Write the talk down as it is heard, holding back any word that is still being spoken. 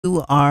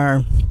To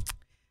our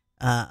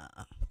uh,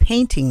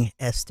 painting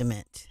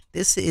estimate.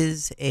 This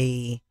is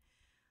a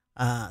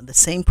the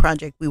same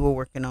project we were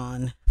working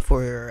on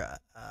for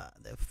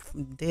the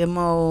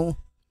demo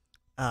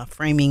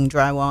framing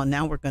drywall.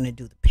 Now we're going to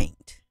do the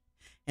paint.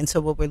 And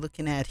so what we're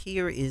looking at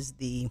here is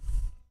the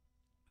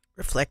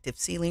reflective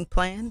ceiling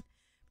plan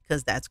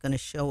because that's going to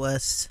show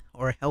us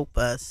or help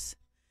us.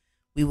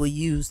 We will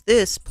use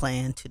this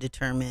plan to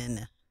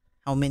determine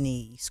how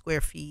many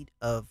square feet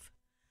of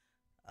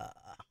uh,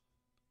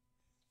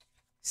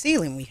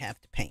 ceiling we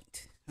have to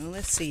paint. Well,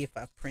 let's see if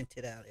I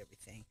printed out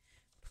everything.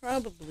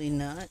 Probably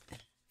not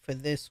for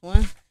this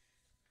one. For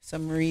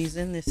some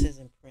reason this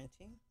isn't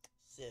printing.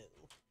 So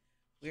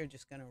we're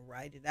just going to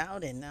write it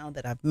out. And now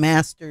that I've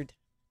mastered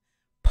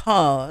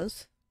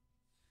pause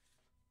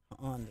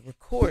on the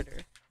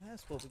recorder,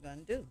 that's what we're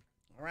going to do.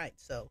 All right.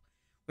 So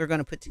we're going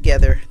to put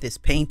together this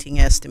painting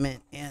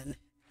estimate. And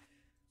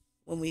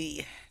when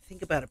we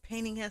think about a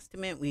painting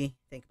estimate, we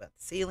think about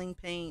the ceiling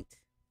paint,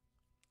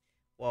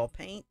 wall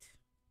paint,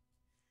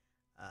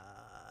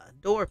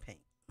 door paint,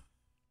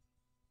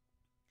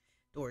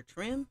 door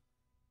trim,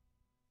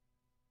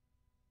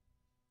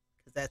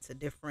 because that's a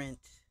different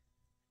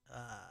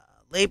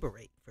labor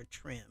rate for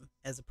trim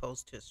as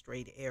opposed to a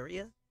straight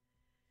area.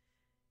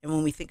 And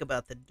when we think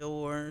about the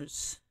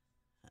doors,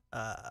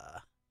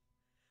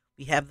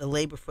 we have the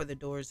labor for the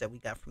doors that we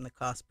got from the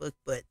cost book,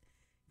 but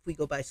if we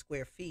go by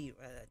square feet,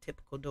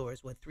 typical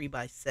doors, 3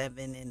 by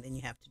 7, and then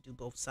you have to do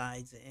both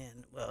sides.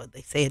 And well,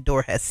 they say a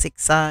door has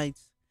 6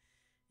 sides,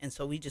 and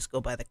so we just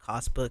go by the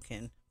cost book,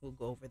 and we'll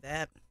go over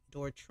that.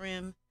 Door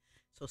trim,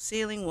 so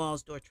ceiling,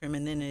 walls, door trim,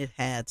 and then it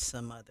had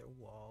some other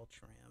wall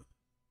trim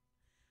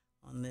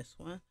on this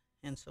one.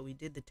 And so we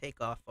did the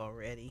takeoff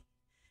already.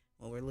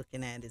 What we're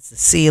looking at is the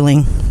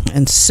ceiling,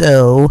 and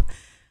so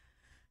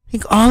I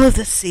think all of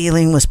the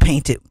ceiling was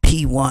painted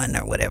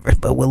P1 or whatever,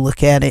 but we'll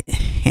look at it.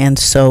 And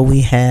so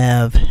we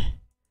have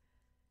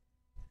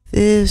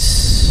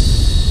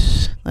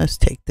this. Let's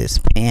take this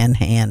pan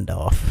hand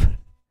off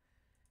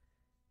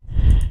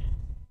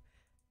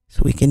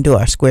so we can do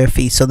our square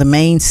feet. So the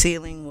main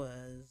ceiling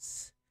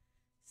was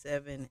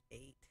 7,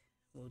 8.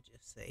 We'll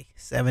just say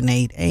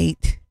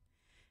 788.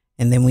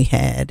 And then we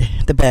had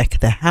the back of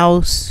the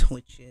house,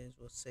 which is,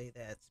 we'll say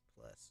that's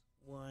plus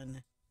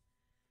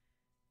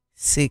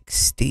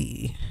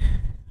 160.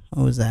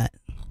 What was that?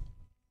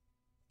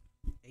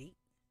 8.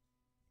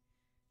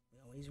 We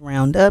always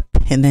round up.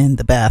 And then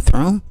the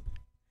bathroom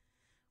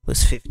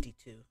was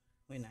 52.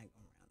 We're not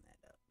going to round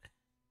that up.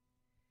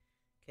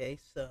 Okay,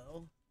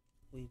 so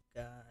we've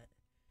got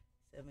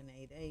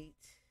 788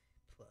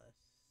 plus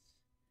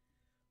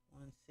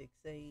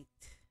 168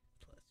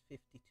 plus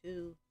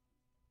 52.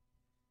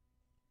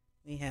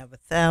 We have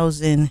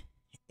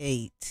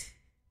 1,008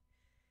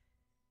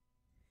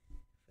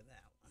 for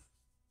that one.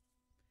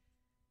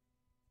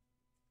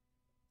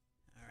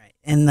 All right,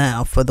 and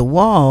now for the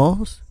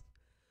walls,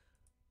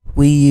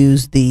 we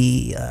use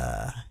the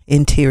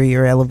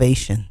interior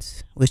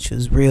elevations, which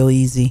was real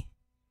easy.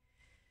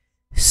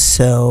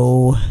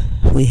 So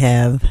we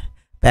have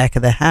back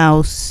of the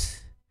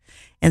house,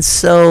 and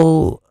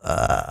so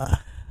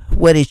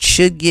what it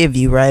should give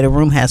you, right? A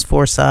room has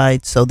 4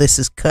 sides, so this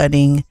is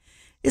cutting.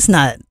 It's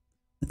not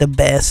the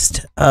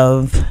best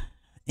of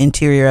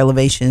interior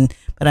elevation,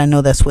 but I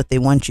know that's what they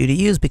want you to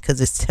use because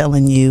it's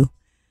telling you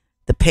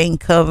the paint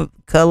color,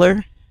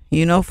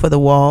 for the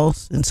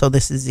walls. And so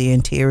this is the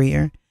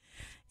interior.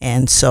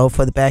 And so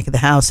for the back of the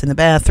house and the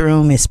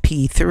bathroom is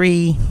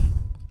P3.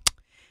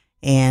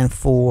 And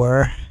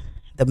for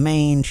the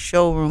main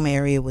showroom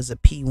area was a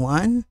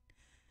P1.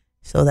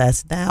 So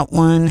that's that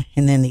one.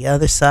 And then the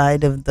other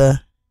side of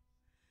the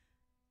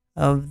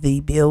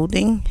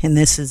building, and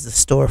this is the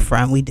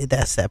storefront. We did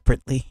that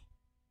separately,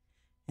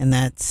 and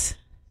that's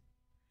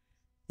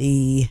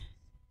the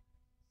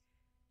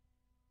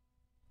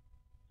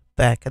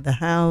back of the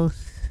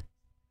house,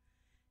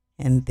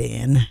 and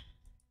then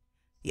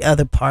the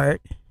other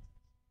part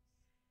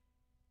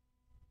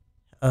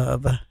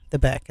of the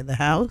back of the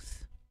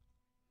house,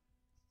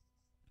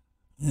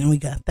 and then we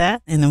got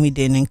that, and then we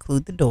didn't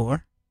include the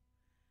door,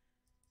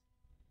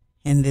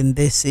 and then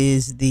this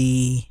is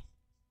the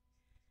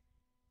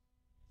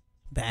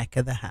back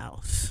of the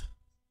house,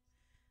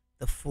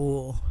 the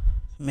full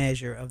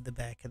measure of the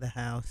back of the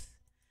house.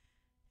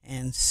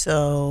 And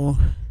so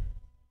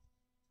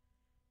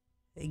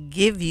they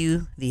give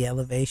you the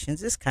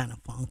elevations. It's kind of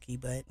funky,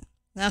 but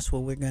that's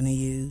what we're going to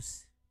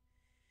use.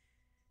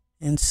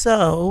 And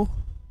so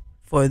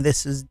for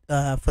this is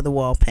for the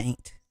wall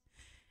paint.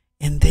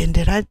 And then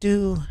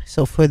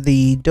so for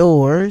the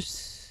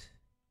doors,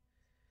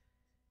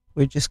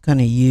 we're just going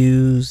to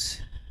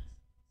use,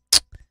 I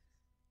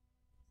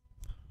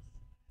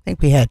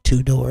think we had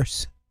 2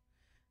 doors.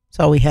 That's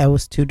all we had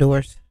was 2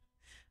 doors.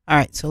 All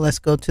right, so let's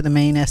go to the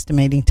main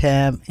estimating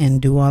tab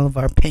and do all of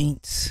our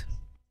paints.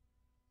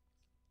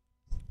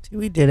 See,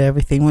 we did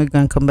everything. We're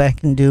going to come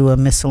back and do a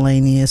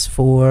miscellaneous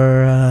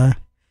for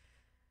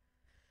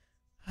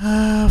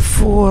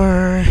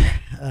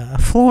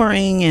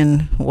flooring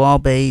and wall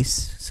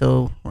base.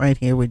 So right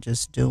here we're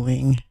just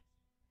doing,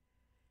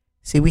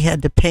 see, we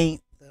had to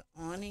paint the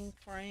awning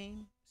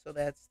frame, so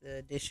that's the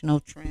additional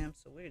trim.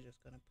 So we're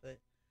just going to put,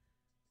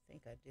 I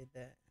think I did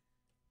that,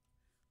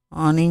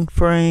 awning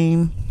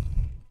frame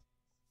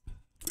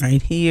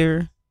right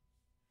here.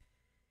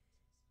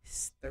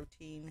 It's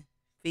 13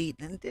 feet.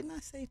 And didn't I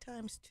say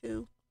times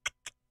 2?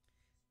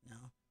 No,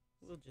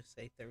 we'll just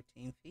say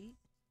 13 feet.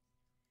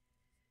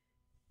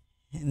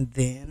 And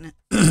then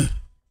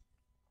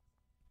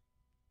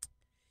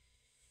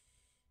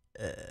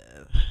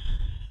the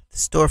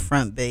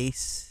storefront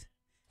base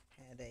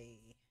had a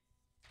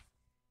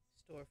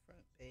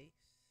storefront base.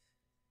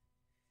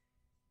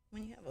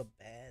 When you have a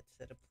bad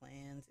set of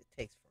plans, it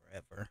takes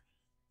forever.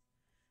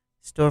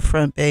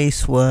 Storefront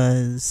base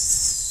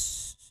was,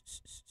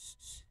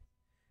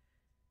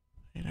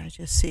 where did I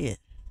just see it?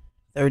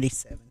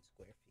 37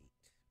 square feet.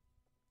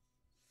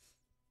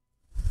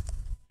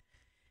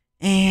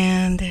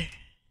 And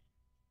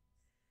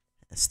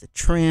that's the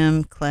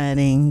trim,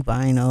 cladding,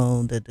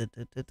 vinyl,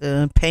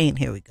 paint.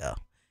 Here we go.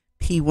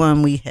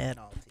 P1 we had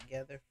all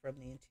together from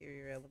the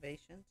interior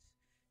elevations.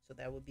 So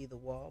that would be the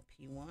wall.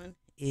 P1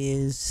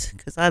 is,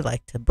 because I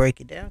like to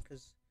break it down,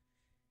 because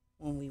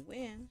when we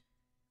win,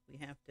 we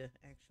have to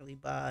actually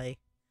buy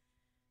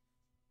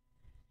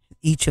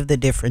each of the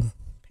different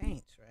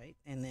paints, right?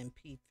 And then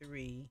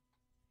P3,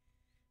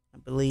 I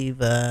believe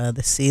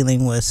the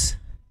ceiling was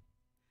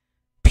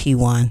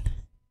P1.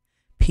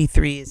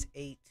 P3 is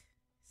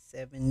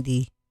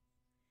 875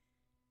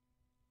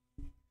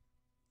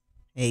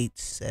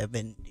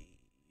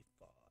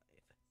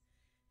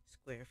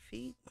 square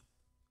feet.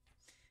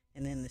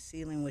 And then the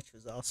ceiling, which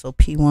was also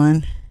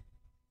P1,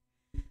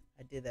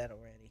 I did that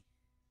already.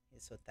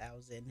 It's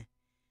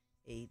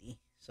 1,080.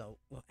 So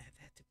we'll add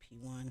that to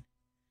P1.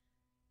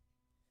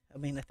 I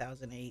mean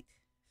 1,008,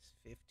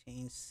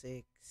 15,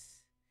 6,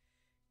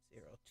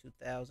 0,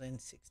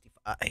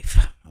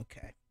 2,065.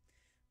 Okay.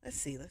 Let's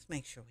see. Let's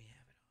make sure we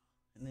have it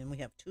all. And then we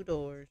have 2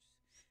 doors.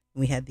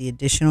 We had the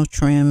additional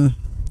trim.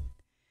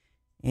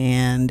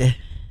 And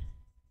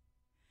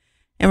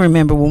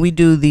remember, when we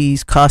do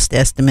these cost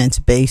estimates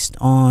based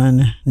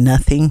on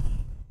nothing,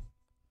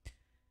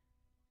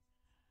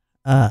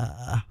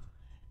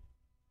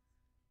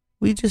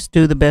 we just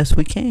do the best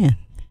we can.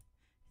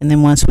 And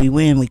then once we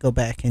win, we go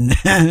back and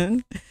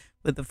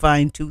with a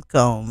fine-tooth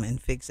comb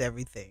and fix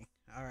everything.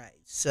 All right,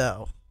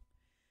 so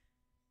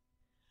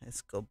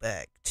let's go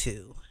back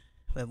to,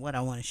 but what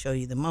I want to show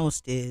you the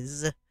most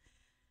is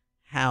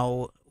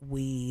how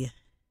we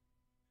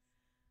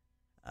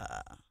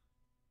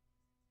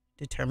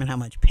determine how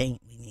much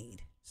paint we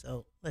need.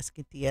 So let's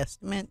get the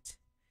estimate.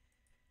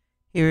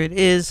 Here it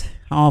is,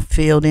 all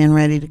filled in,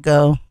 ready to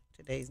go.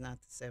 Today's not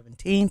the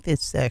 17th,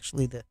 it's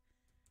actually the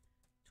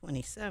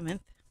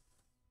 27th.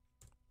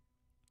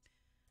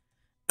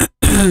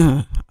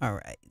 All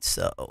right,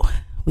 so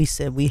we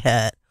said we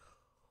had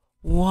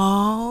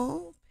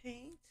wall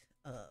paint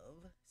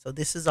of, so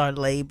this is our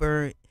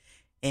labor,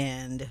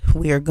 and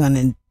we are going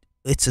to,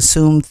 it's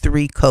assumed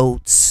 3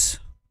 coats.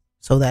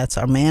 So that's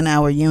our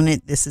man-hour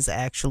unit. This is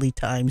actually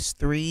times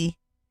 3.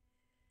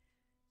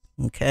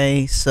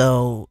 Okay,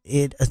 so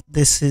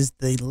this is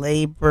the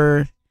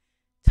labor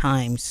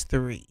times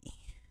 3,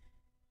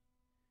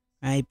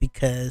 right?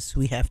 Because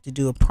we have to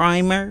do a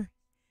primer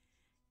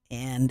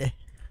and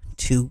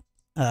 2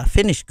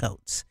 finish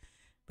coats.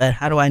 But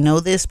how do I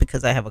know this?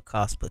 Because I have a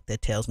cost book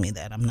that tells me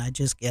that. I'm not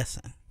just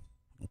guessing.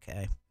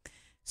 Okay,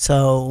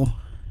 so,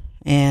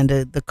 and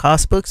the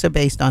cost books are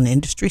based on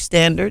industry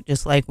standard,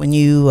 just like when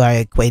you are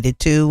equated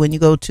to when you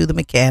go to the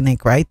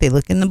mechanic, right? They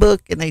look in the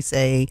book and they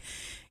say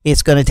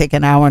it's going to take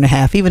an hour and a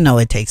half, even though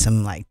it takes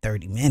them like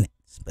 30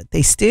 minutes. But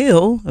they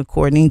still,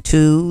 according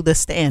to the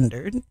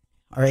standard,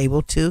 are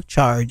able to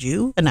charge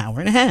you an hour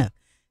and a half.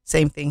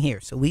 Same thing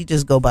here. So we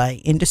just go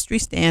by industry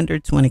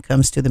standards when it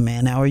comes to the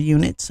man-hour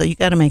unit. So you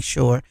got to make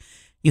sure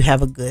you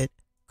have a good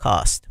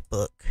cost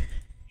book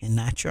and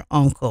not your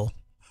uncle.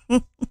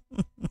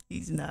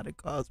 He's not a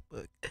cost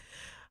book.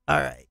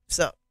 All right.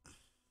 So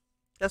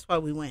that's why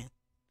we win.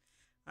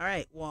 All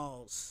right.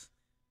 Walls.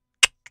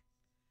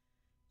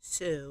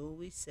 So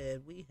we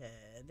said we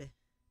had,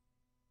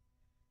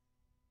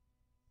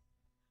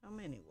 how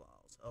many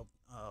walls? Oh,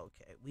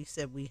 okay. We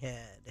said we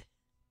had,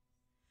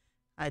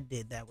 I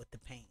did that with the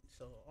paint.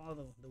 So all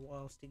the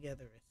walls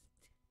together is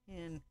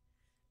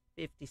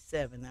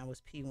 1057. That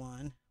was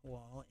P1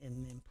 wall.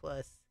 And then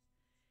plus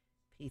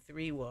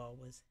P3 wall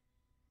was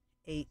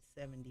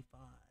 875.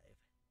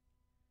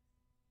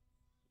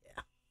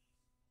 Yeah.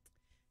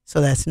 So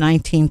that's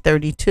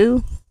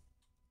 1932.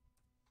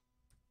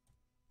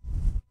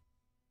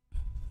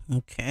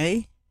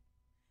 Okay.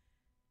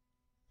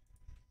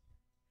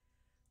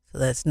 So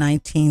that's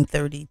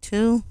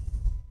 1932.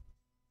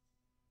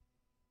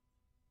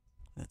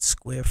 That's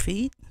square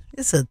feet.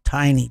 It's a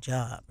tiny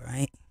job,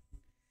 right?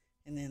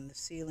 And then the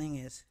ceiling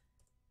is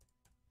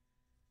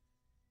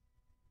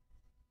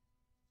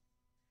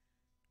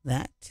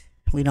that.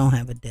 We don't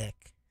have a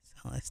deck.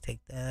 So let's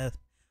take that.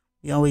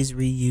 We always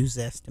reuse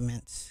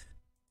estimates.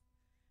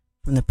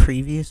 from the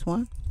previous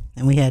one.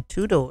 And we had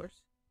 2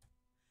 doors.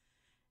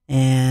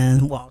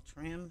 And wall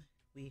trim,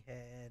 we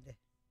had,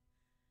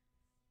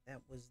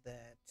 that was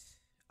that.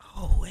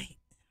 Oh, wait.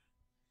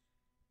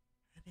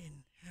 I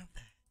didn't have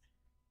that.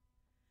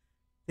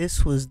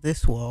 This was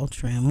this wall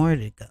trim. Where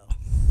did it go?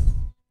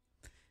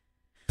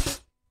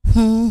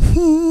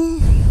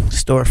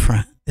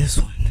 Storefront. This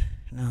one.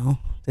 No,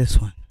 this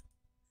one.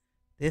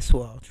 This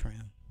wall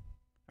trim.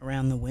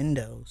 Around the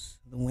windows.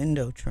 The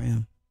window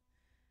trim.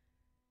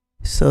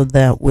 So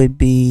that would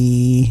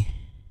be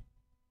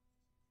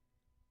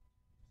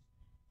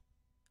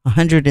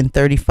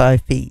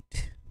 135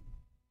 feet.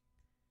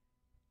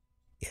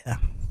 Yeah,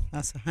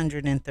 that's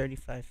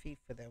 135 feet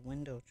for that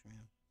window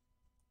trim.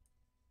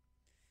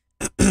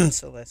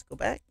 So let's go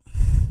back.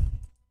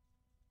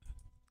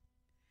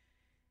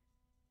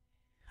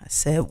 I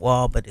said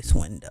wall, but it's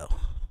window.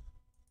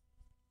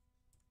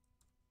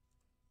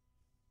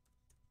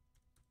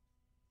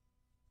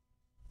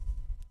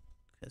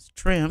 Because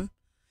trim,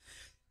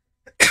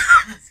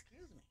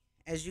 excuse me,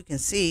 as you can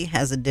see,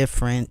 has a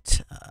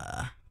different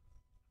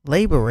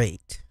labor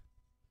rate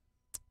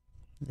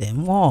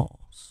than walls.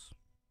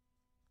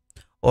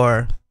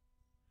 Or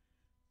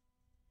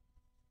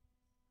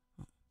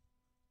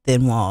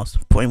than walls,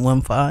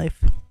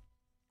 0.15.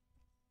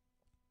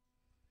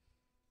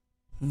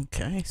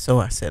 Okay, so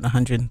I said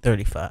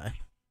 135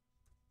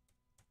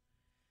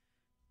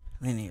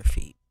 linear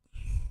feet.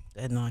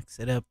 That knocks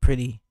it up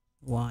pretty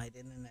wide,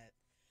 isn't it?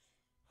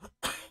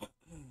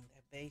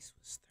 That base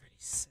was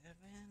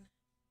 37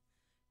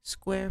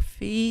 square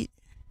feet.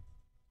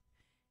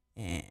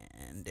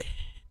 And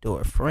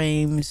door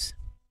frames,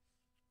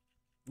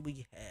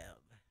 we have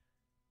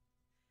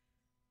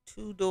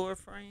 2 door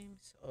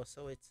frames. Oh,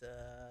 so it's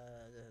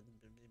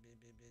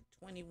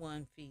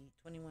 21 feet,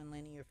 21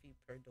 linear feet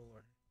per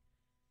door.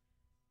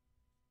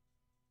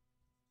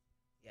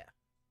 Yeah,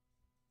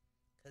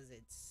 because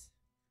it's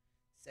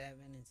 7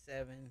 and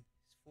 7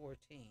 is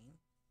 14,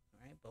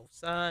 right? Both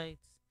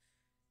sides,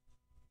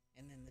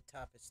 and then the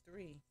top is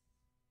 3.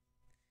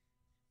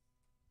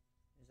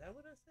 Is that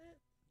what I said?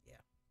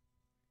 Yeah.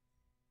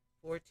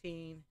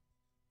 14,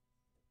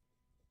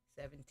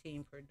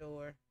 17 per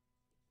door,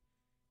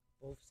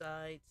 both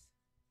sides,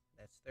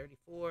 that's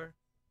 34.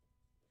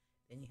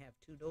 Then you have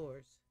 2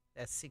 doors,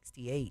 that's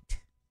 68.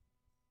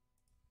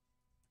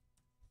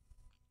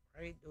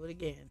 Right, do it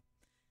again.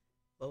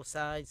 Both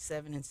sides,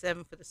 7 and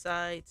 7 for the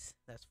sides,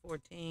 that's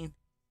 14.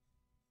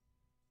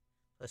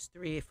 Plus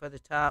 3 for the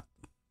top,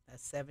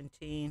 that's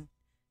 17.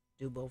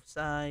 Do both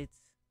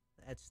sides,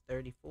 that's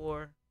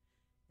 34.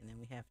 And then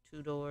we have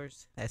 2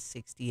 doors, that's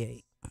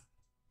 68.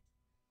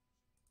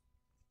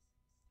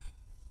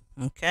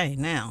 Okay,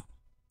 now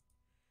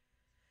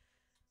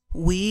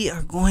we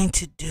are going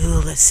to do,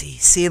 let's see,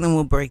 ceiling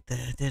will break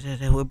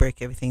we'll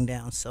break everything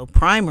down. So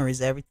primer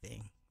is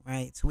everything,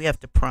 right? So we have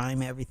to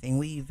prime everything.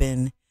 We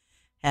even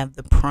have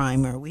the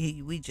primer.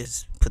 We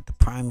just put the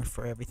primer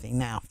for everything.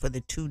 Now for the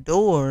 2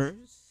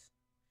 doors,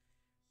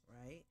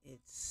 right?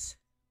 It's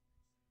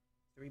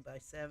 3 by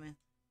 7,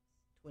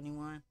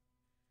 21.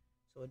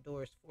 So a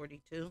door is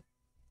 42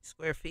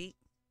 square feet.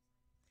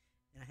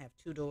 And I have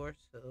 2 doors,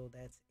 so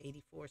that's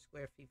 84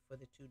 square feet for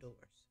the 2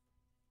 doors.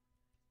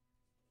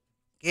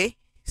 Okay,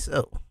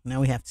 so now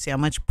we have to see how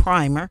much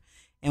primer,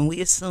 and we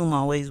assume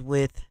always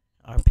with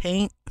our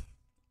paint,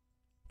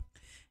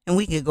 and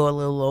we could go a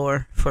little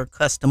lower for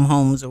custom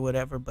homes or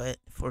whatever, but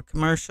for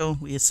commercial,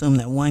 we assume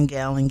that 1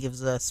 gallon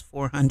gives us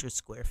 400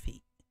 square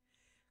feet.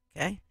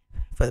 Okay,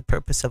 for the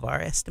purpose of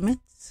our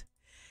estimates.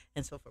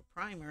 And so for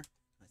primer,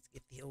 let's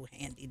get the old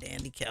handy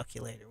dandy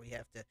calculator. We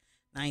have to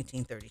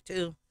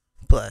 1932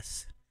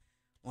 plus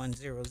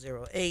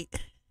 1008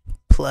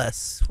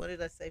 plus, what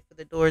did I say for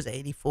the doors?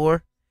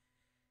 84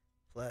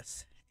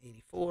 plus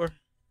 84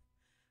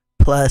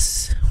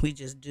 plus, we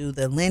just do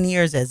the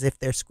linears as if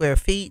they're square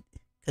feet,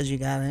 because you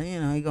gotta,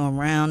 you're going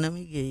around them,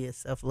 you give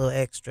yourself a little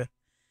extra.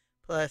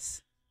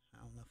 Plus, I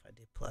don't know if I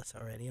did plus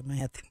already, I might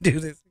have to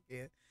do this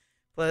again.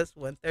 Plus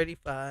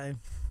 135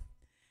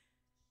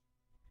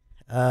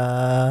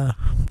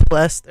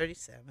 plus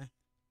 37,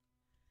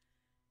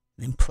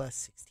 then plus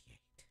 68.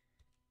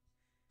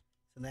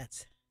 So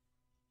that's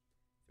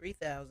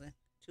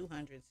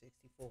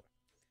 3,264.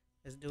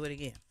 Let's do it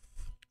again.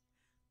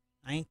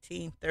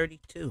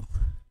 1932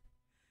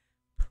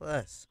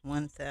 plus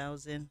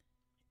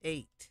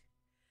 1,008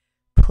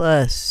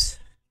 plus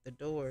the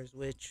doors,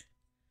 which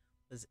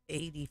was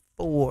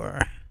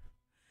 84,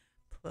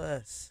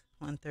 plus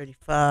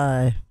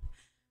 135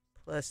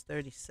 plus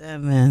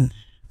 37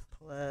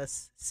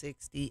 plus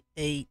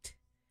 68,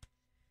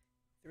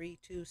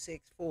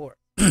 3,264.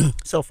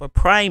 So for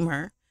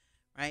primer,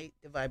 right,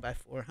 divide by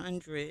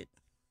 400.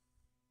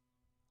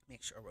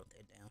 Make sure I wrote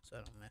that down so I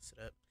don't mess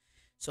it up.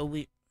 So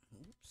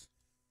oops,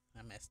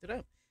 I messed it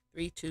up.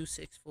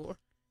 3,264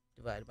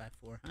 divided by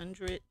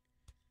 400.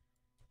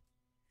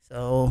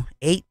 So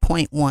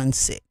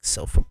 8.16.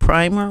 So for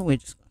primer, we're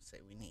just going to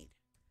say we need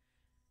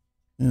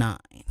 9.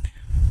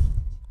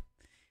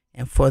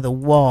 And for the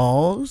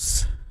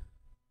walls,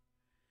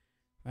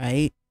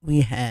 right,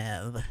 we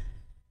have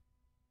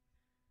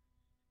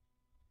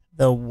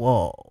the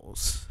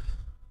walls.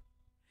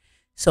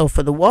 So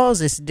for the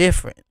walls, it's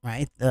different,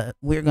 right?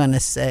 We're going to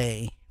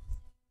say,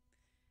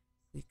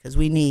 because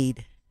we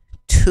need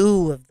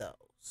 2 of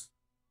those,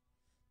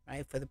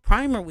 right? For the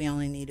primer, we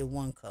only needed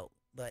 1 coat,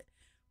 but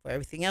for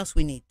everything else,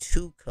 we need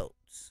 2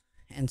 coats.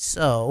 And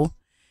so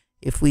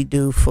if we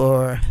do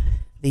for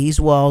these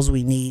walls,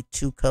 we need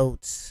 2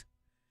 coats,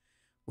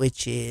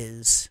 which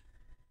is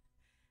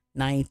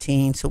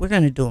 19. So we're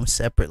going to do them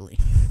separately.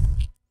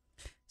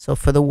 So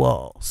for the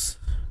walls,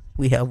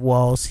 we have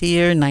walls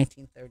here,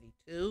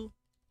 1932.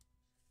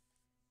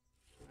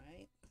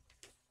 Right?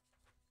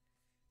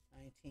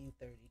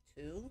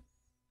 1932.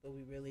 But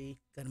we really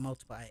got to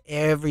multiply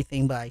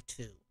everything by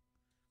 2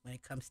 when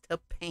it comes to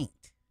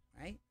paint,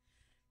 right?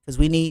 Because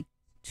we need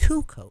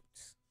 2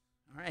 coats.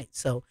 All right,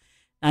 so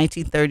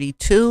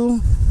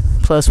 1932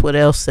 plus what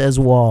else says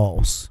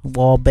walls?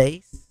 Wall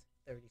base,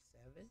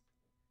 37.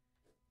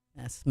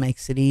 That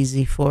makes it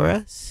easy for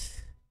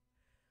us.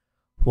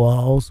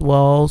 Walls,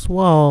 walls,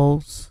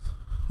 walls.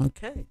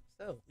 Okay,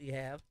 so we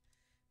have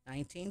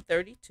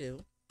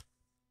 1932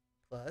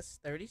 plus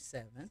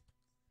 37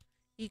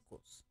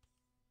 equals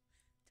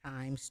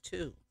times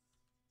 2,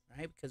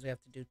 right? Because we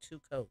have to do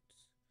 2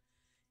 coats,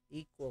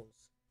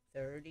 equals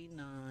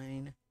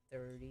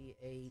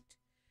 3938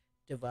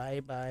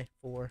 divided by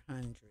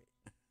 400.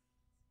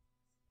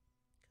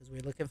 Because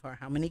we're looking for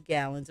how many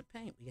gallons of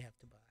paint we have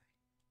to buy.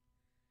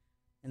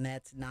 And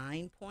that's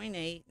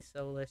 9.8,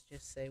 so let's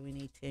just say we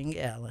need 10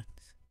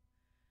 gallons.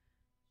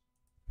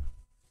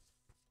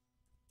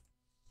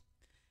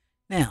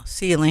 Now,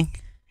 ceiling,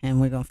 and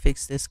we're going to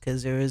fix this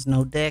because there is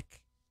no deck.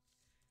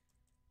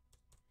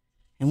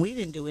 And we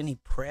didn't do any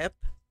prep,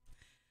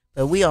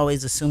 but we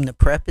always assume the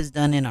prep is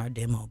done in our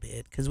demo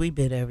bid because we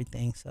bid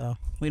everything, so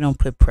we don't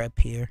put prep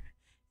here.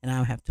 And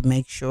I have to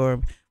make sure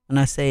when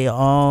I say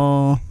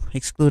all,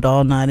 exclude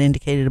all not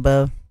indicated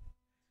above.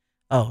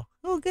 Oh,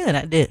 good,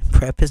 I did.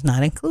 Prep is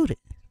not included.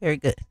 Very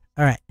good.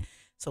 All right,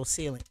 so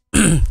ceiling,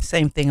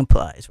 same thing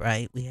applies,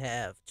 right? We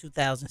have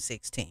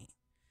 2016,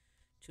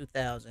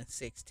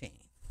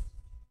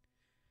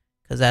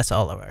 because that's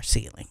all of our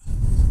ceiling,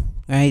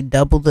 right?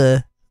 Double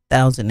the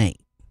 1,008.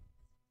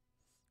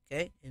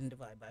 Okay, and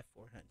divide by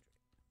 400.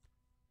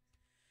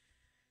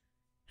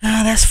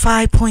 That's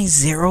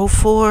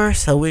 5.04,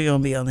 so we're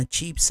going to be on the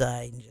cheap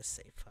side and just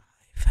say 5.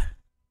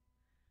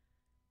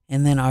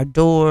 And then our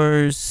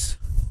doors,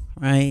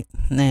 right?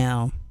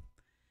 Now,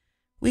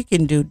 we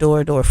can do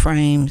door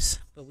frames,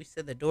 but we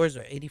said the doors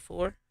are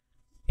 84.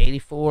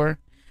 84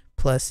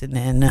 plus, and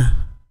then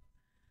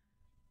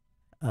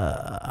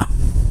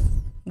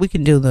we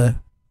can do the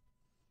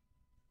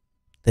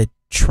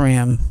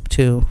trim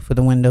too for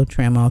the window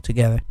trim all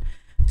together.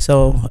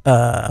 So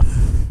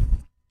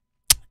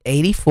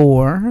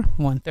 84,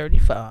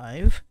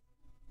 135,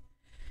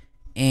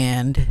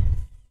 and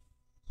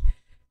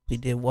we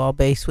did wall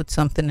base with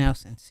something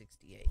else in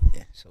 68.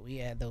 Yeah, so we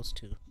add those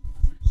 2,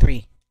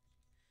 3,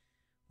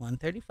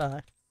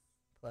 135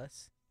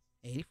 plus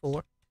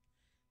 84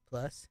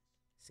 plus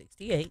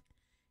 68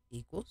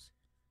 equals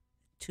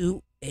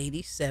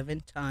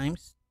 287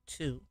 times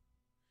 2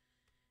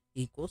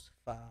 equals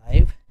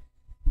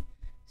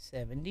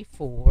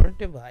 574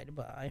 divided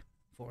by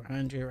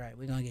 400. Right,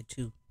 we're gonna get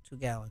 2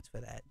 gallons for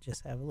that.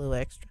 Just have a little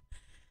extra,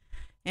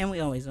 and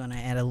we always want to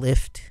add a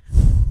lift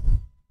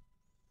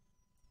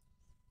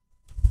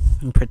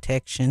and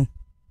protection.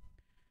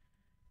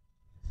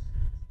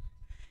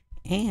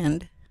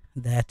 And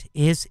that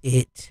is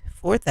it.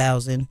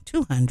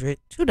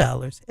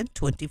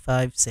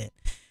 $4,202.25.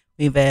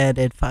 We've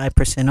added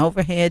 5%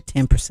 overhead,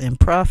 10%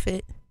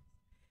 profit.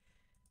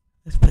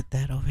 Let's put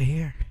that over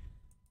here.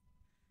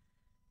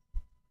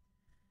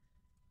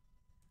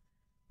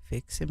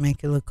 Fix it,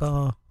 make it look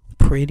all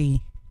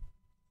pretty.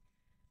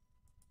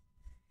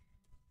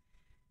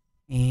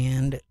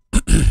 And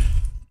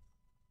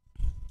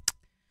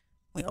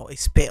we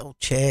always spell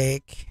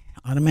check,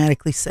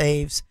 automatically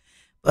saves.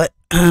 But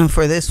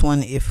for this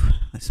one,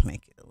 let's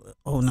make it a little,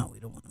 oh no, we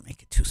don't want to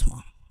make it too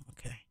small.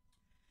 Okay.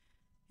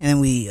 And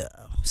then we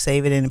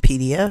save it in a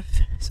PDF.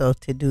 So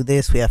to do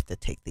this, we have to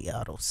take the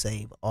auto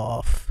save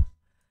off.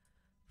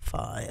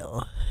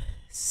 File,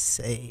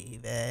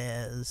 save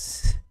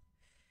as.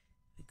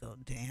 We go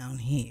down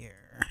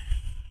here,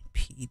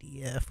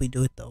 PDF. We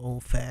do it the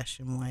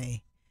old-fashioned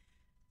way.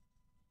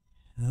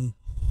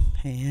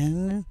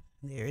 And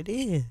there it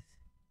is.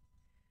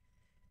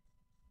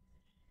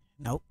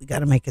 Nope, we got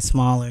to make it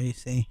smaller, you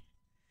see.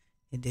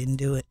 It didn't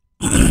do it.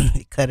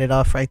 It cut it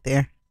off right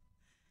there.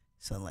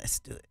 So let's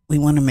do it. We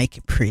want to make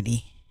it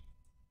pretty.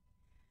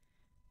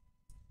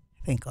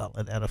 I think all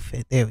of that'll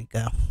fit. There we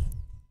go.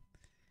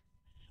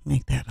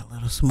 Make that a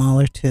little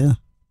smaller too.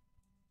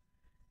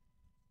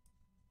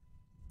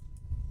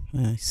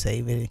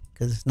 Save it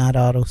because it's not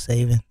auto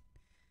saving.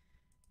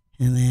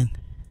 And then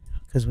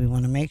because we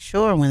want to make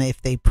sure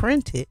if they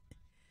print it,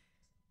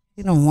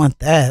 you don't want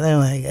that. They're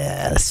like,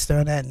 let's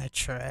throw that in the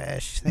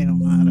trash. They don't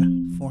know how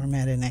to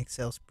format an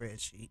Excel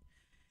spreadsheet.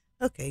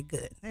 Okay,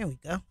 good. There we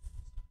go.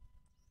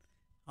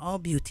 all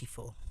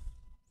beautiful.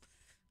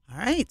 All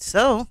right,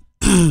 so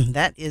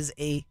that is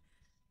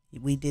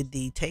we did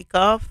the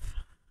takeoff,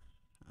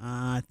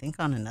 I think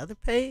on another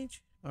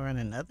page or in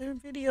another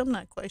video, I'm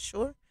not quite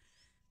sure.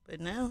 But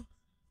now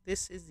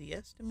this is the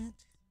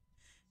estimate.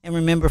 And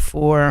remember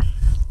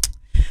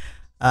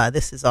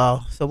this is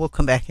all, so we'll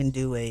come back and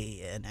do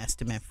an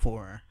estimate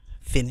for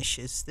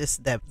finishes.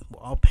 That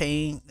wall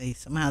paint,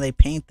 somehow they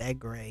paint that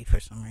gray for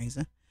some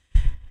reason.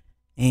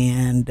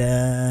 And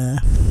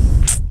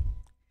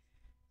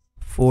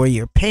for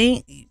your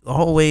paint,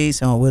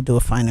 always, we'll do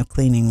a final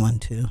cleaning one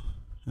too.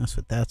 That's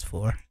what that's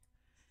for.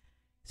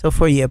 So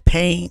for your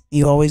paint,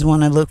 you always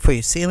want to look for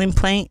your ceiling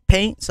paint.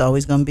 It's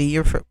always going to be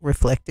your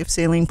reflective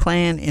ceiling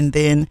plan. And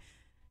then,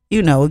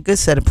 a good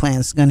set of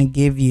plans is going to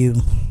give you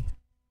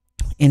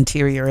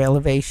interior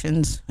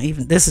elevations.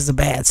 Even this is a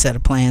bad set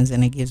of plans,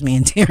 and it gives me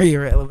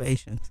interior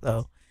elevations.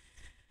 So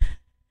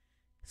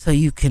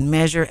you can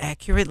measure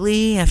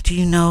accurately after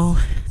you know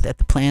that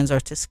the plans are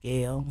to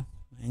scale,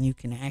 and you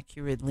can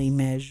accurately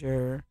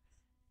measure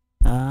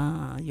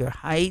your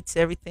heights,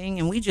 everything.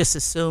 And we just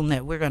assume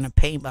that we're going to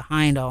paint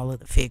behind all of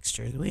the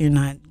fixtures. We're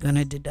not going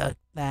to deduct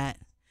that.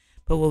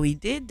 But what we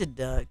did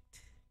deduct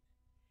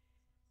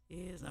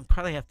is, I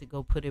probably have to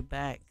go put it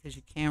back because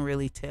you can't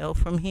really tell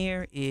from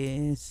here,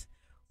 is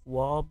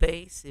wall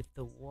base. If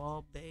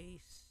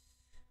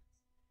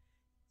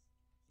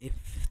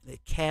the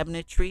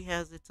cabinetry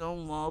has its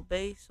own wall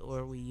base,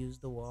 or we use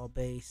the wall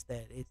base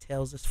that it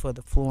tells us for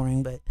the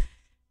flooring. But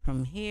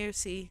from here,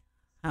 see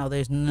how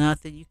there's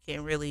nothing, you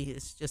can't really,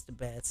 it's just a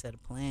bad set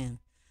of plans.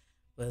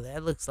 Well,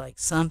 that looks like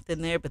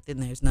something there, but then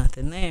there's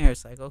nothing there.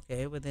 It's like,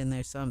 okay, well then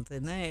there's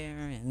something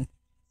there. And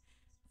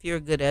if you're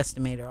a good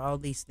estimator, all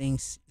these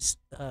things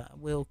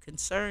will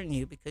concern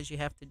you because you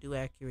have to do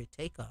accurate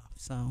takeoff.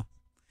 So,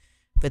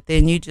 but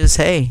then you just,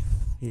 hey,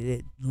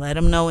 let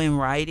them know in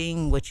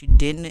writing what you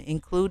didn't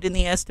include in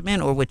the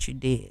estimate or what you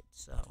did.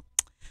 So,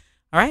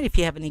 all right, if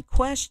you have any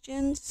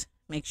questions,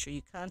 make sure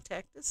you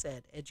contact us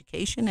at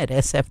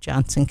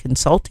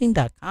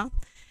education@sfjohnsonconsulting.com.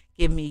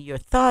 Give me your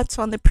thoughts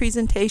on the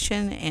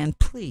presentation, and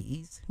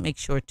please make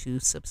sure to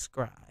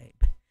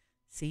subscribe.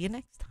 See you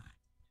next time.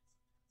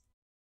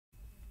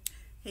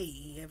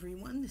 Hey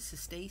everyone, this is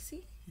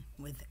Stacy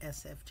with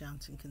SF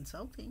Johnson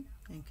Consulting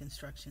and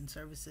Construction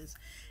Services,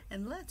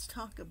 and let's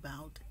talk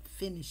about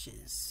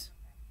finishes.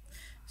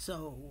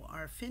 So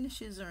our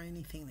finishes are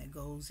anything that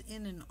goes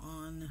in and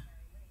on,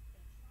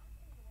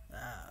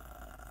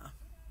 I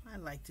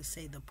like to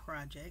say the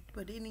project,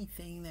 but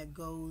anything that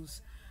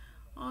goes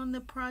on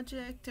the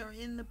project or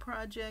in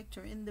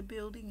the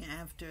building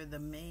after the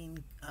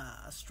main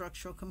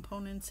structural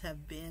components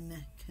have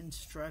been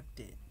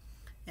constructed.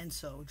 And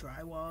so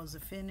drywall is a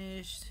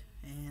finish,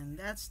 and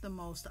that's the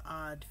most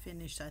odd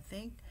finish, I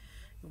think.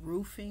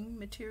 Roofing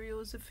material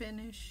is a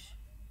finish,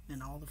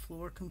 and all the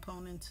floor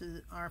components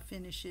are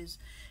finishes.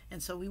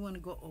 And so we want to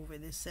go over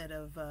this set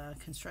of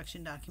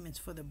construction documents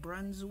for the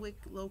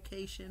Brunswick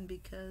location,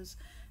 because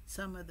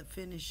some of the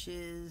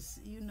finishes,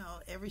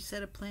 every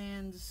set of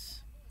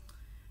plans,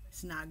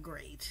 it's not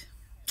great.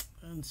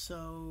 And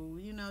so,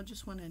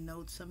 just want to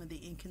note some of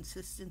the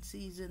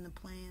inconsistencies in the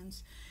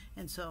plans.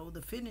 And so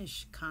the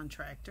finish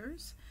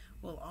contractors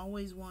will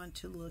always want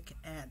to look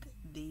at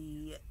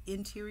the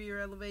interior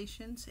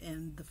elevations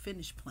and the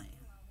finish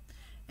plan.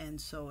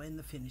 And so in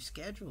the finish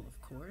schedule,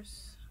 of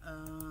course,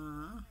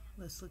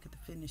 let's look at the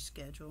finish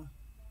schedule.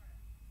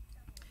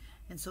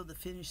 And so the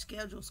finish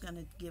schedule is going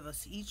to give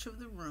us each of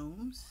the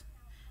rooms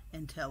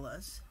and tell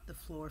us the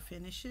floor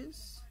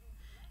finishes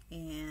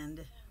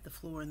and the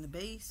floor and the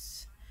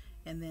base,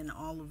 and then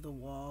all of the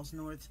walls,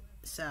 north,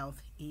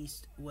 south,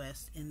 east,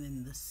 west, and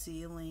then the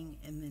ceiling,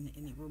 and then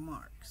any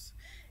remarks.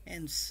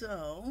 And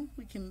so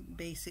we can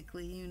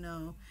basically,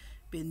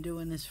 been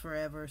doing this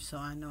forever, so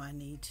I know I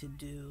need to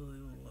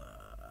do,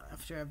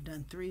 after I've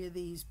done 3 of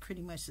these,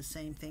 pretty much the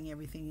same thing.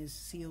 Everything is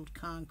sealed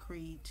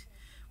concrete,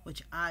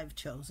 which I've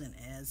chosen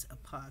as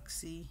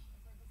epoxy.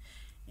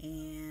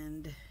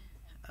 And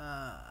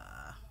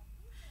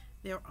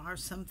there are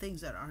some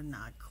things that are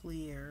not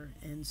clear,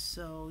 and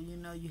so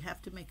you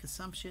have to make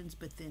assumptions,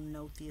 but then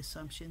note the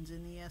assumptions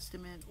in the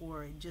estimate,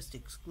 or just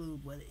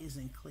exclude what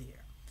isn't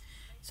clear.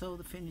 So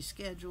the finish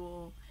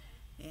schedule,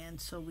 and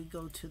so we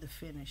go to the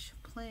finish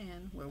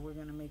plan where we're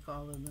going to make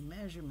all of the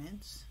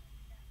measurements.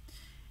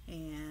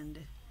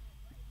 And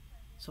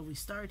so we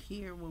start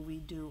here where we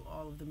do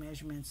all of the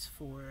measurements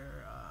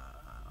for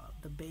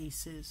the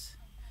bases.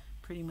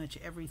 Pretty much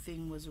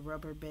everything was a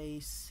rubber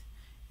base,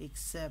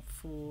 except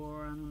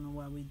for, I don't know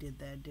why we did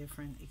that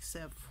different,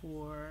 except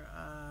for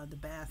the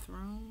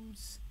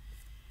bathrooms,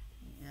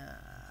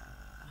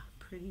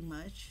 pretty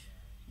much.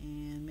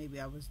 And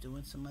maybe I was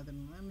doing some other,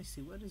 let me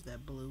see, what is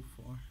that blue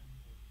for?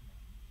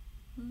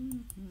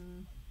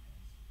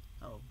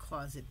 Oh,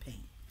 closet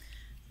paint.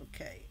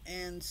 Okay,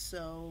 and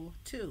so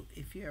too,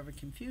 if you're ever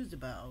confused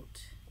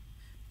about,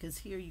 because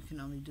here you can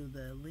only do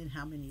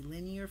how many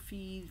linear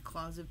feet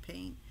closet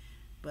paint,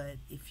 but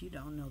if you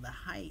don't know the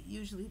height,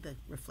 usually the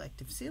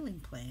reflective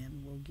ceiling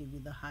plan will give you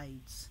the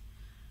heights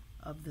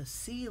of the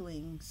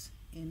ceilings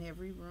in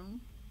every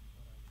room.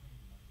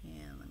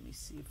 And let me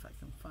see if I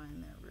can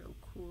find that real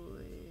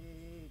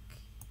quick.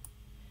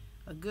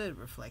 A good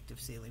reflective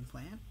ceiling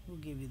plan will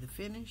give you the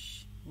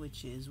finish,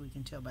 which is, we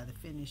can tell by the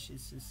finish,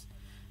 this is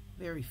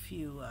very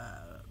few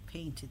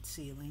painted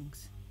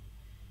ceilings.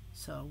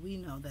 So we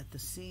know that the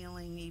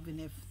ceiling, even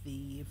if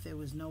there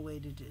was no way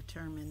to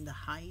determine the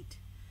height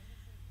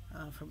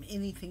from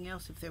anything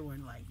else, if there were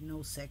like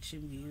no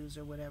section views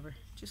or whatever,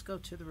 just go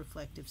to the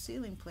reflective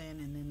ceiling plan,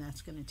 and then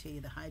that's going to tell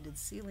you the height of the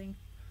ceiling.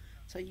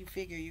 So you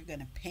figure you're going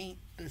to paint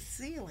the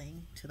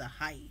ceiling to the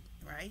height,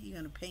 right? You're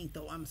going to paint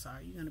the,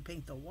 you're going to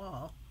paint the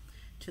wall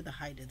to the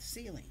height of the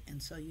ceiling.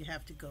 And so you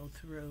have to go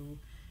through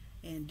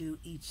and do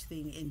each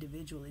thing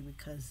individually,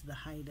 because the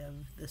height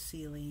of the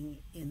ceiling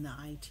in the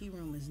IT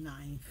room is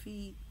 9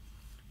 feet.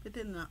 But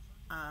then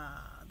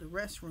the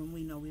restroom,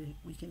 we know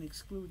we can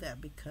exclude that,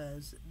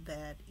 because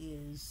that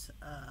is,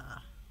 I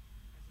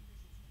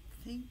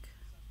think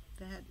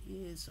that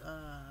is,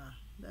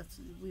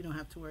 we don't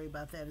have to worry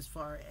about that as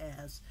far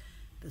as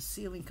the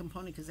ceiling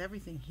component, because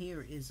everything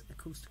here is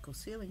acoustical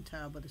ceiling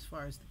tile. But as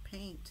far as the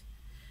paint,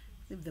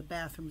 the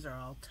bathrooms are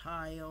all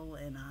tile,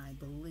 and I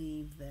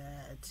believe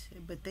that,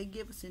 but they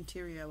give us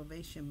interior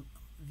elevation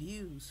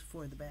views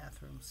for the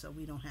bathroom, so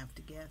we don't have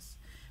to guess.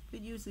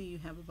 But usually you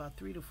have about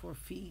 3 to 4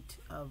 feet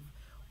of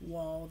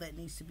wall that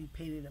needs to be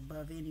painted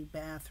above any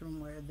bathroom,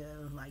 where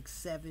they're like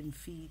 7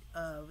 feet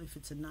of, if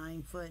it's a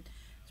 9 foot,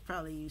 it's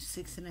probably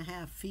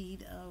 6.5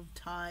 feet of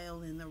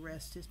tile, and the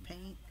rest is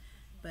paint.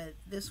 But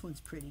this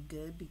one's pretty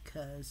good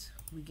because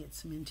we get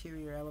some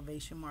interior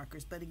elevation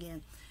markers. But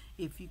again,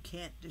 if you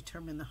can't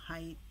determine the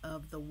height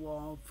of the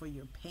wall for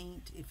your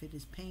paint, if it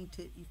is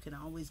painted, you can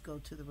always go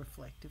to the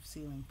reflective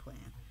ceiling plan.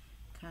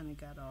 Kind of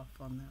got off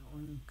on that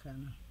one,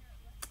 kind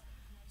of.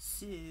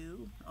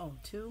 So,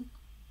 2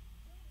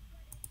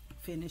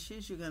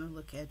 finishes. You're going to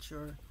look at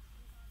your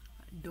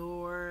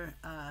door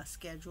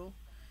schedule,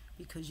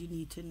 because you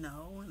need to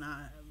know, and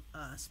I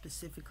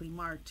specifically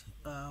marked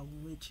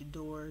which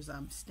doors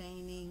I'm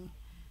staining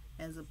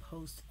as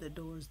opposed to the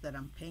doors that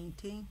I'm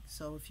painting.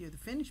 So if you're the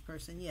finished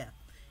person, yeah,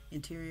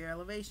 interior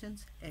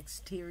elevations,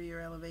 exterior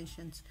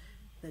elevations,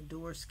 the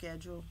door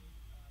schedule.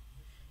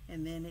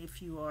 And then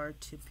if you are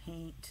to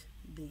paint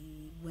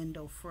the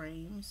window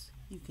frames,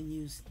 you can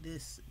use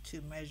this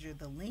to measure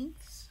the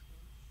lengths.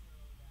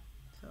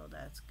 So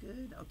that's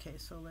good. Okay,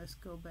 so let's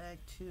go back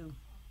to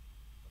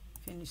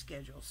finish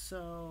schedule.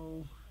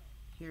 So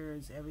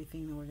here's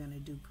everything that we're going to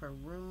do per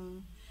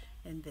room,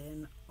 and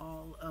then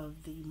all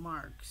of the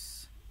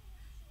marks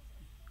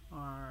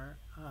are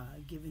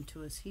given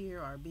to us here.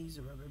 RB's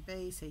a rubber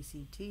base,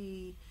 ACT,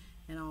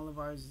 and all of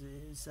ours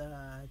is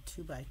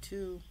 2 by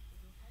 2.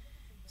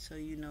 So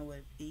you know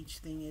what each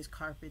thing is.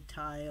 Carpet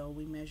tile,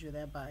 we measure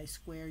that by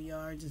square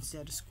yards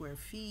instead of square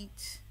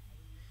feet.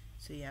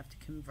 So you have to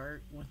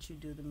convert once you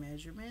do the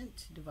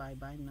measurement, divide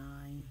by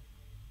 9,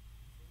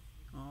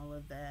 all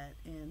of that.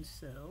 And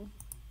so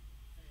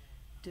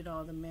did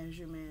all the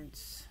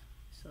measurements.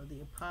 So the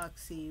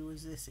epoxy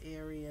was this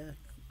area,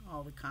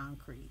 all the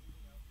concrete.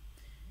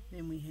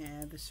 Then we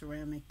had the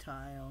ceramic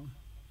tile,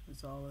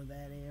 was all of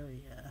that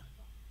area.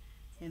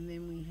 And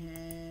then we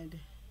had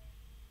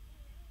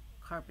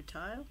carpet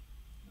tile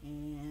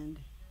and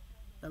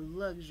the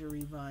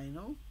luxury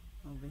vinyl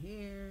over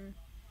here,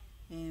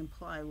 and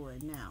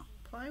plywood. Now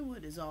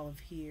plywood is all of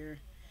here,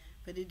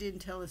 but it didn't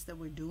tell us that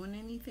we're doing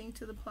anything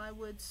to the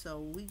plywood, so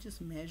we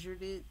just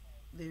measured it.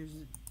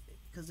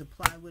 Because the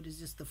plywood is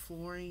just the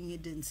flooring,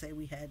 it didn't say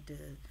we had to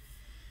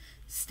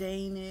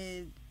stain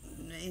it,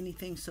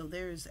 anything. So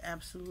there's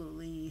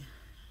absolutely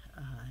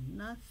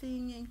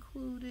nothing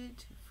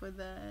included for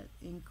that,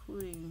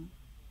 including,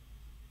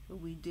 but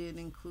we did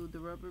include the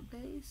rubber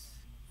base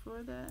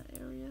for that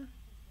area.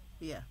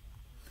 Yeah,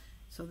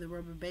 so the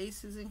rubber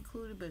base is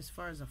included, but as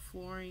far as the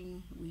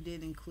flooring, we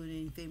didn't include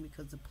anything,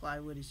 because the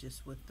plywood is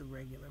just what the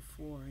regular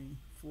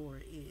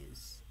floor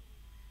is.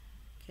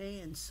 Okay,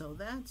 and so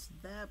that's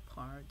that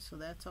part. So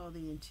that's all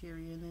the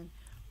interior, and then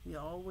we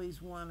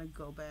always want to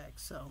go back.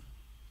 So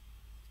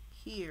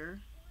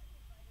here,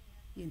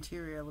 the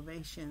interior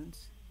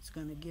elevations is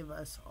going to give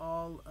us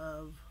all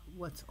of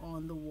what's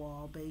on the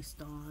wall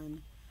based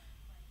on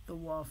the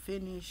wall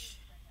finish.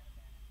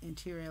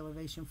 Interior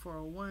elevation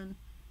 401.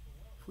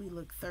 If we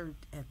look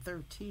at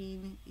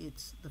 13,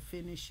 it's the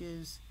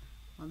finishes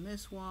on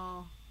this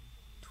wall.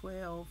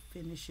 12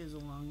 finishes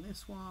along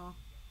this wall.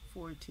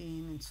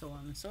 14, and so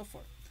on and so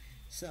forth.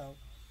 So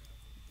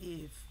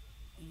if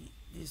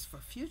is for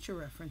future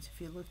reference, if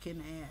you're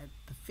looking at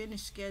the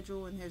finish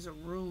schedule and there's a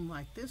room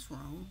like this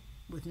room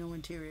with no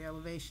interior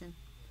elevation,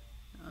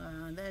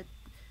 that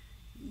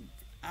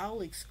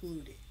I'll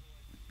exclude it,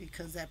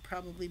 because that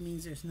probably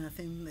means there's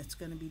nothing that's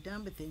going to be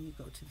done. But then you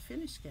go to the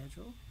finish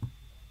schedule,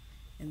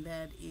 and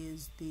that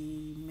is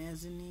the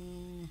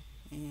mezzanine,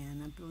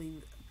 and I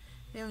believe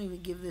they don't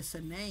even give this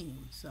a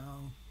name, so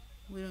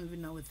we don't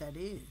even know what that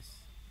is.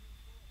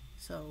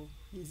 So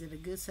is it a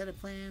good set of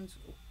plans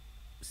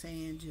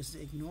saying just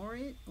ignore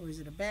it, or is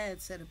it a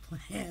bad set of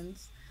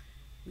plans?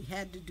 We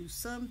had to do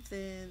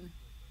something,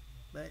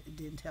 but it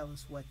didn't tell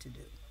us what to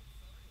do.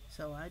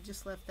 So I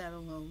just left that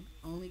alone.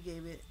 Only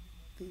gave it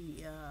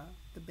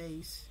the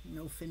base,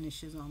 no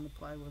finishes on the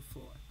plywood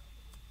floor.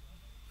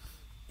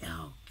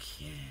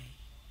 Okay,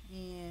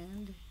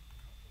 and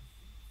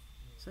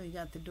so you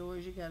got the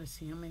doors. You got to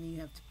see how many you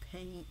have to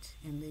paint,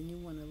 and then you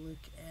want to look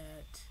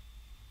at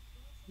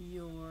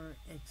your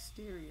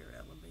exterior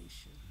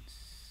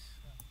elevations.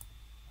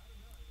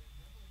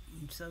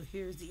 And so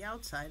here's the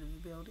outside of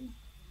the building.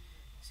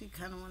 So you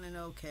kind of want to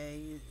know,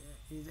 okay,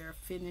 is there a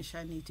finish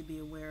I need to be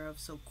aware of?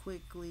 So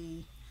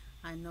quickly,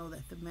 I know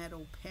that the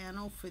metal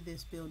panel for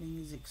this building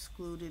is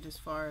excluded as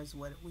far as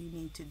what we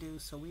need to do.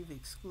 So we've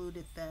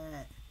excluded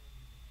that.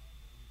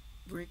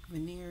 Brick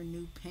veneer,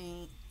 new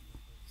paint.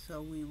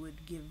 So we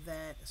would give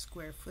that a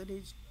square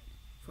footage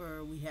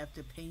for we have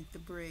to paint the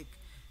brick.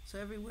 So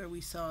everywhere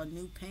we saw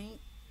new paint,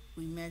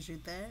 we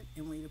measured that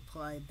and we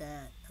applied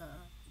that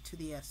to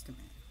the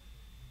estimate.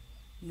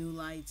 New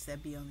lights,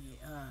 that be on the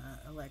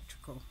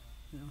electrical.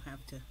 You don't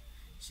have to,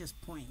 it's just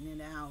pointing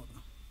it out.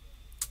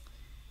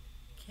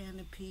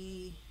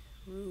 Canopy,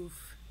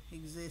 roof,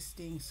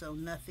 existing, so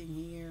nothing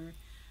here.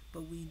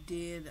 But we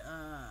did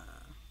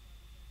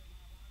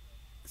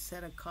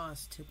set a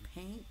cost to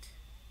paint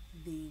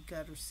the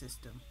gutter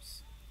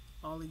systems,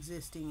 all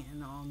existing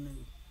and all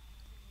new.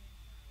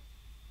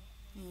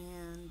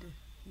 And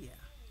yeah,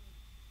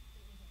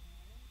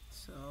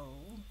 so,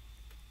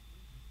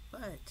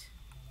 but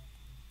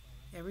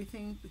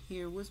everything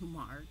here was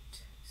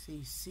marked.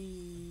 See,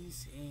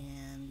 C's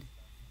and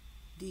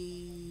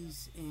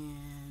D's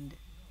and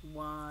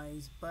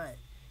Y's, but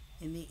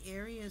in the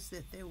areas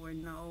that there were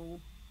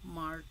no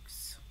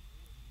marks,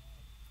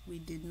 we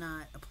did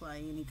not apply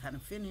any kind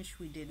of finish.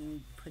 We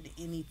didn't put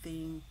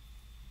anything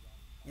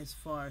as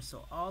far.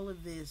 So all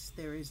of this,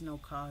 there is no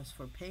cost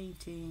for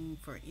painting,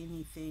 for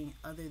anything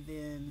other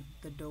than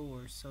the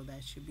doors. So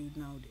that should be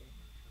noted.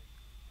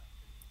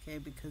 Okay,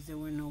 because there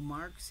were no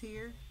marks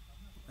here.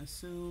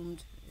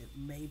 Assumed, it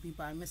may be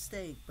by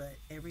mistake, but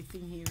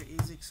everything here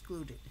is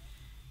excluded.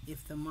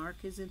 If the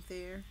mark isn't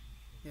there,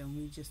 then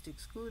we just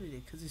excluded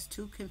it because it's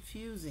too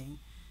confusing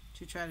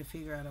to try to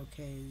figure out,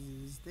 okay,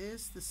 is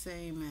this the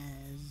same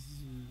as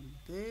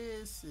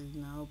this?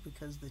 No,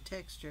 because the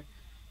texture,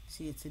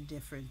 see, it's a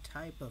different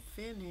type of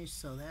finish,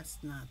 so that's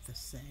not the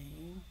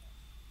same.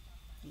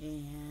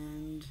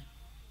 And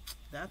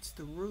that's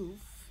the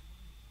roof,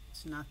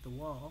 it's not the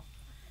wall.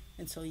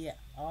 And so yeah,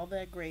 all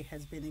that gray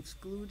has been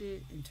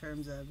excluded in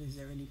terms of, is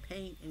there any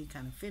paint, any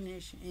kind of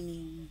finish,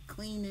 any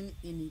cleaning,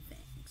 anything.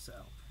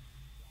 So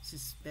it's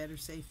just better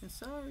safe than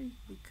sorry,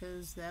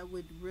 because that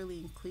would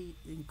really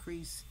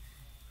increase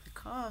the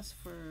cost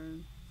for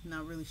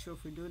not really sure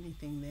if we're doing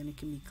anything. Then it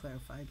can be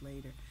clarified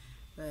later.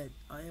 But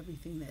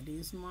everything that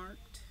is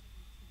marked,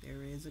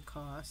 there is a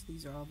cost.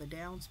 These are all the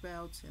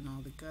downspouts and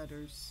all the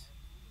gutters.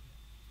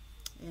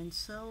 And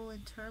so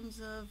in terms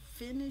of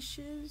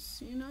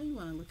finishes, you know, you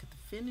want to look at the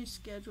finish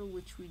schedule,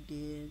 which we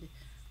did.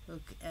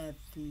 Look at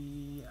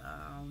the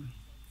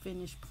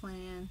finish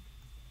plan.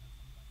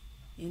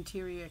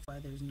 Interior, why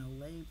there's no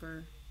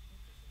labor.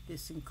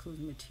 This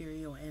includes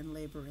material and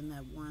labor in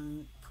that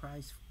one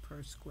price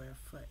per square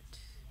foot.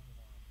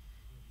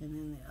 And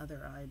then the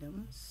other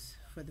items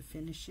for the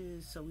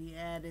finishes. So we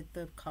added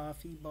the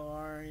coffee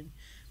bar and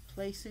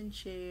placing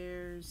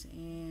chairs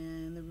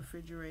and the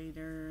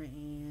refrigerator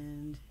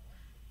and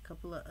a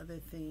couple of other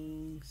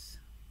things.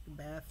 The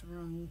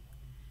bathroom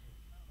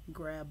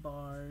grab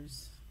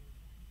bars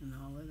and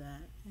all of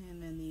that.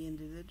 And then the end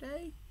of the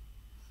day,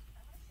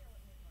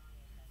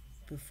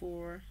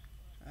 before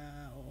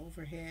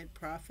overhead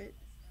profit,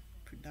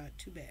 not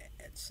too bad.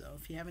 So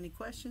if you have any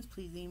questions,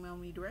 please email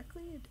me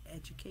directly at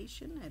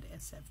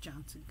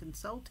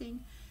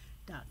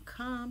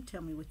education@sfjohnsonconsulting.com.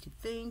 Tell me what you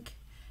think.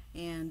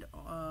 And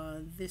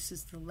this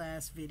is the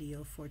last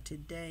video for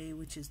today,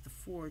 which is the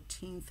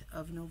 14th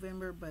of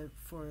November. But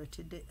for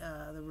today,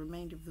 the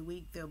remainder of the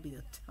week, there'll be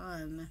a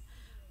ton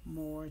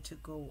more to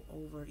go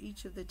over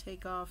each of the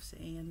takeoffs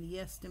and the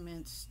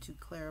estimates, to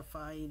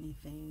clarify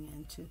anything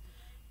and to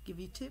give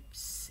you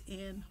tips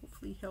and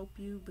hopefully help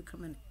you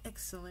become an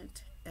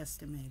excellent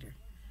estimator.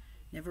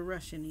 Never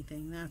rush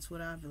anything. That's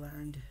what I've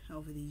learned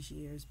over these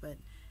years. But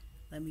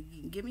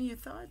give me your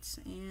thoughts,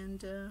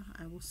 and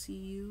I will see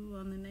you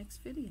on the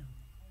next video.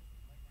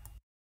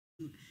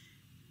 A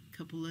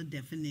couple of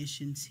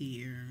definitions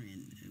here.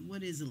 And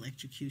what is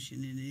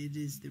electrocution? And it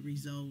is the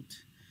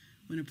result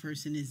when a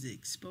person is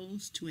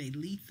exposed to a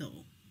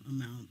lethal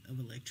amount of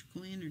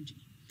electrical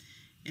energy.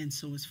 And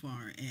so as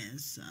far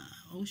as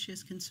OSHA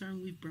is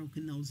concerned, we've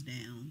broken those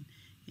down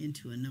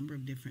into a number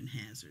of different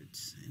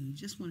hazards. And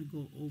just want to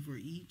go over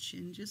each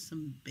and just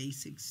some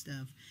basic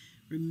stuff.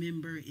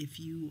 Remember, if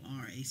you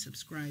are a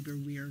subscriber,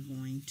 we are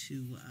going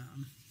to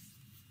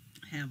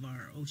have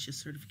our OSHA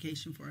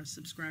certification for our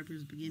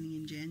subscribers beginning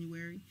in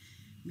January,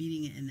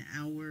 meeting an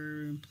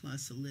hour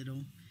plus a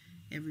little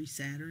every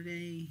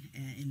Saturday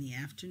in the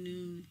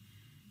afternoon.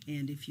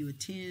 And if you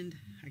attend,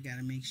 I got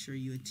to make sure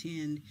you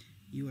attend.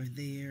 You are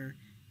there.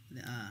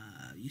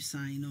 You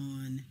sign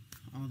on.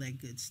 all that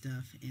good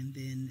stuff. And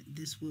then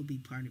this will be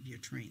part of your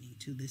training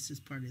too. This is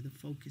part of the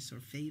focus or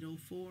FATO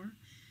for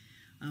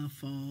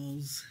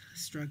falls,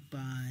 struck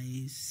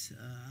bys,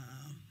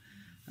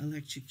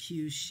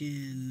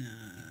 electrocution,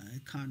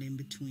 caught in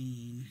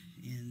between,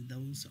 and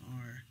those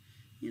are,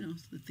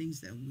 the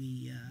things that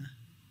we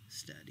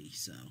study.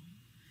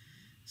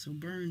 So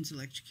burns,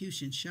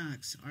 electrocution,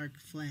 shocks, arc,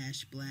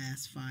 flash,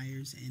 blast,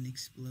 fires, and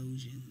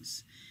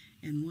explosions.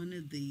 And one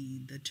of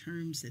the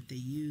terms that they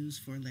use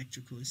for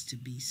electrical is to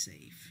be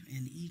safe.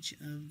 And each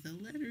of the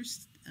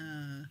letters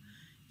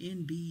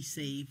in be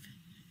safe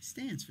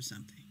stands for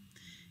something.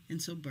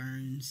 And so the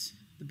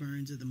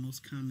burns are the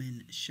most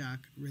common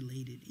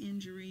shock-related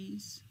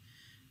injuries,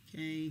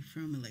 okay,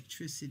 from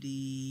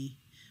electricity,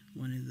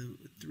 one of the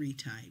three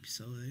types.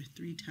 So there are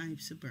three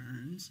types of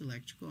burns: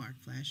 electrical, arc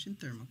flash, and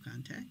thermal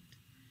contact.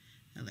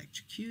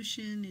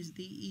 Electrocution is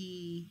the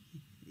E.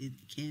 It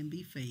can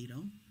be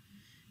fatal.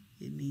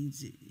 It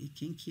means it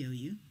can kill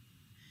you.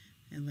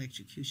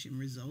 Electrocution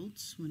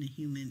results when a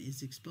human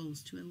is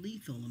exposed to a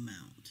lethal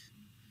amount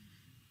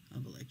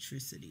of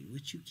electricity,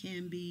 which you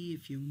can be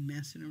if you're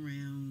messing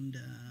around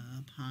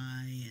up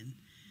high and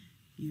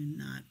you're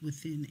not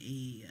within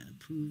a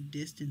approved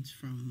distance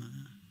from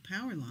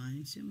power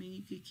lines. I mean,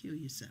 you could kill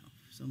yourself.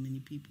 So many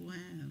people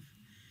have.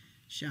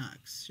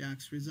 Shocks.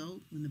 Shocks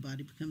result when the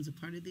body becomes a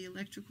part of the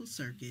electrical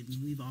circuit,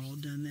 and we've all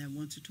done that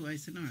once or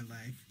twice in our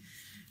life.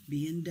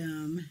 Being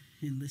dumb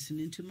and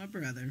listening to my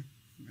brother,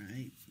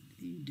 right?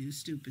 You do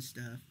stupid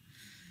stuff.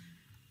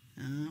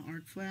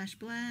 Arc flash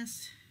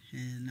blast.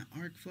 And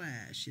arc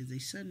flash is a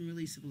sudden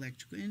release of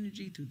electrical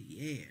energy through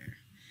the air.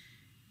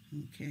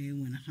 Okay,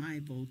 when a high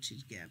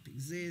voltage gap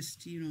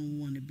exists, you don't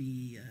want to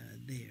be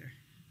there.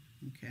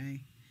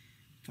 Okay,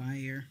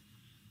 fire.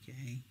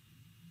 Okay,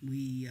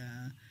 we,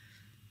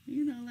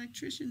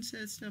 electricians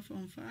set stuff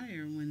on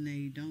fire when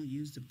they don't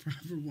use the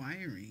proper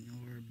wiring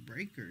or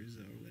breakers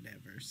or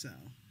whatever. So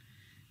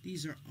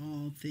these are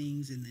all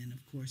things, and then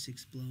of course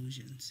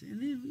explosions.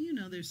 And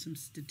then there's some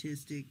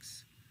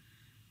statistics.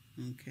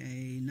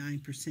 Okay,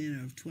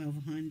 9% of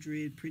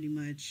 1,200 pretty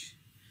much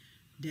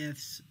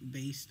deaths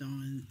based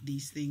on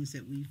these things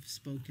that we've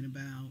spoken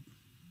about.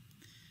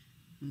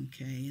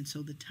 Okay, and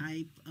so the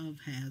type of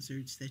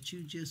hazards that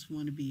you just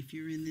want to be, if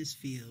you're in this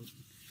field,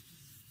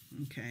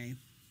 okay,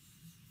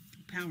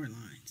 power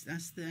lines,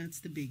 that's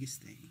the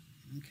biggest thing.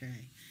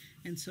 Okay,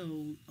 and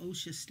so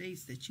OSHA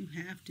states that you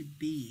have to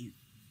be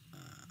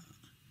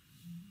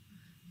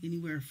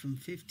anywhere from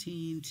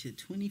 15 to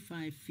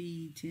 25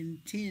 feet,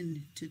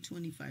 10 to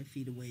 25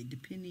 feet away,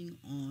 depending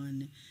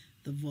on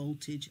the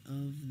voltage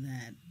of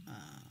that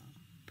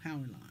power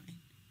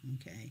line,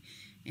 okay?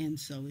 And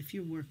so if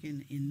you're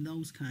working in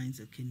those kinds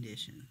of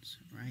conditions,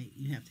 right,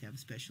 you have to have a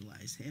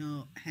specialized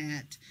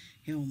hat,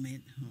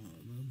 helmet,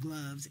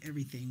 gloves,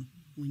 everything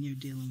when you're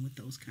dealing with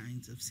those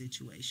kinds of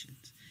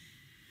situations.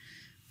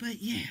 But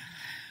yeah,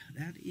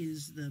 that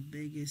is the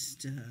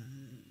biggest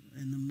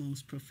and the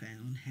most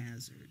profound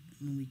hazard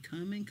when we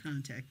come in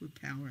contact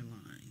with power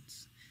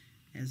lines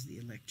as the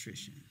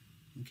electrician.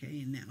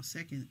 Okay, and now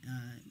second,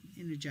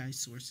 energized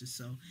sources.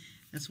 So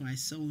that's why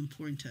it's so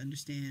important to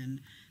understand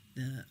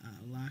the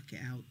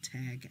lockout,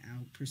 tag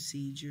out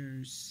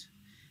procedures,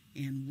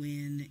 and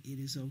when it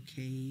is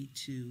okay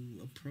to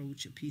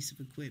approach a piece of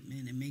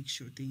equipment and make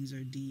sure things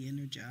are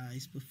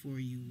de-energized before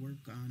you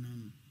work on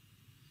them.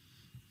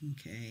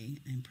 Okay,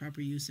 and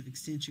proper use of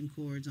extension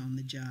cords on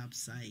the job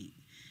site.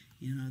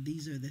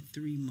 These are the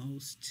three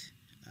most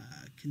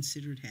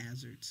considered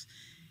hazards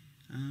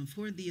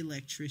for the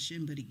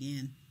electrician. But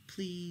again,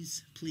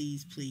 please,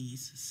 please,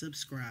 please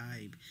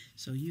subscribe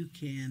so you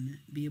can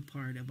be a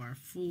part of our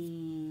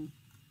full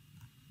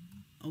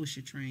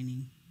OSHA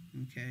training,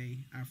 okay,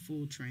 our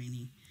full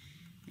training.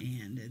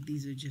 And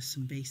these are just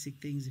some basic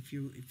things. If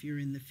you're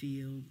in the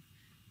field,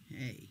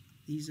 hey,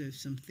 these are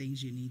some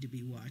things you need to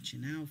be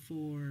watching out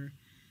for.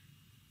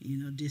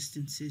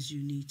 Distances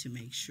you need to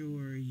make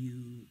sure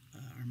you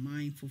are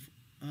mindful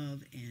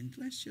of. And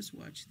let's just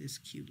watch this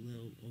cute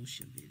little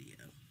OSHA video.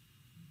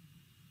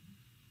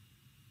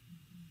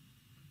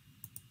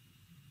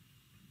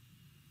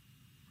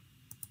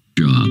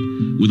 Job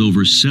with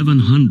over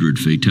 700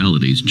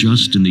 fatalities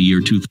just in the year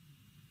 2000.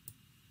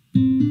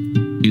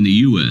 In the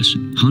U.S.,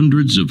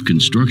 hundreds of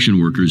construction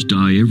workers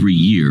die every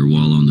year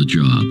while on the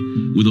job,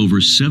 with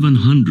over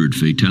 700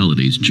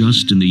 fatalities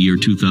just in the year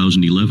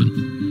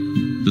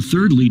 2011. The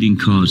third leading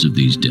cause of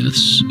these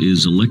deaths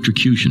is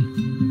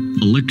electrocution.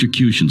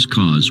 Electrocutions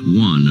cause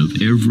 1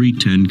 of every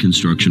 10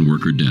 construction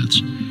worker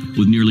deaths,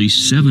 with nearly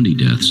 70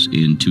 deaths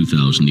in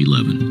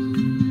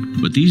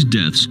 2011. But these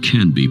deaths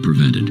can be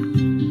prevented.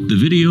 The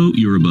video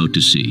you're about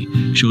to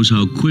see shows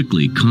how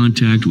quickly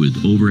contact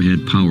with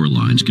overhead power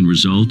lines can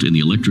result in the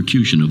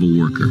electrocution of a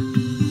worker.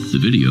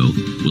 The video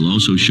will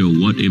also show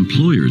what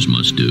employers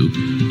must do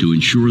to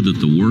ensure that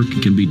the work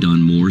can be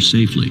done more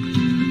safely.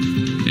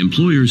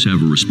 Employers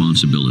have a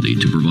responsibility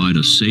to provide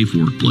a safe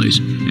workplace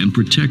and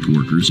protect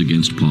workers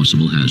against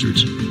possible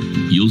hazards.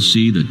 You'll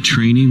see that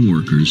training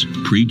workers,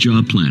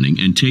 pre-job planning,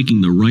 and taking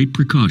the right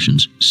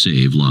precautions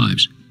save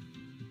lives.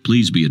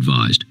 Please be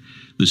advised,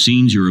 the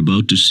scenes you're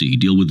about to see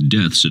deal with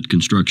deaths at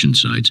construction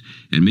sites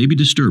and may be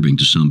disturbing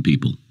to some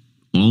people.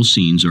 All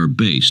scenes are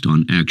based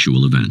on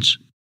actual events.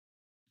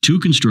 2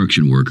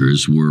 construction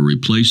workers were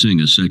replacing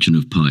a section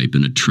of pipe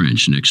in a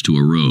trench next to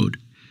a road.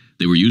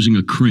 They were using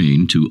a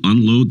crane to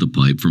unload the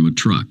pipe from a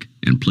truck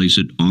and place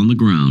it on the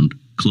ground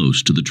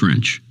close to the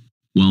trench.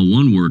 While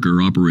one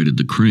worker operated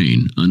the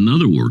crane,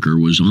 another worker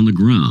was on the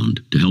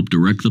ground to help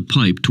direct the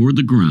pipe toward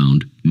the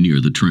ground near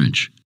the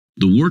trench.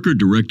 The worker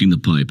directing the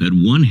pipe had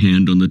one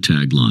hand on the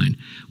tag line,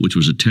 which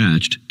was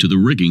attached to the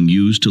rigging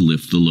used to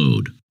lift the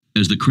load.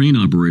 As the crane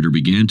operator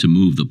began to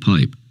move the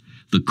pipe,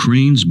 the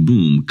crane's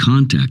boom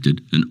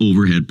contacted an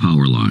overhead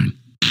power line.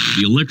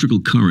 The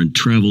electrical current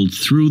traveled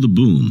through the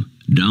boom,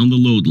 down the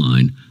load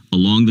line,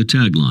 along the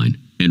tag line,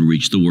 and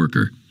reached the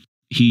worker.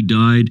 He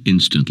died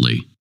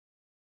instantly.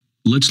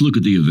 Let's look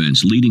at the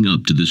events leading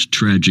up to this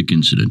tragic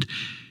incident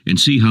and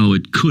see how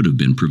it could have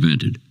been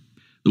prevented.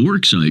 The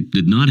worksite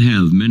did not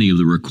have many of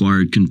the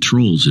required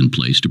controls in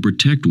place to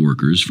protect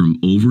workers from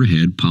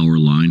overhead power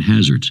line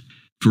hazards.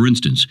 For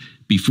instance,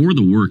 before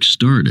the work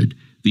started,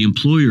 the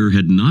employer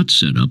had not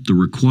set up the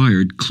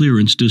required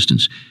clearance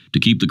distance to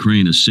keep the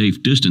crane a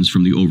safe distance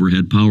from the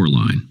overhead power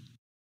line.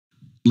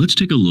 Let's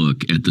take a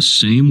look at the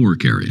same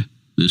work area,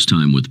 this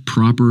time with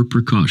proper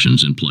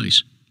precautions in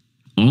place.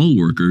 All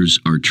workers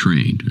are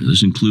trained.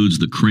 This includes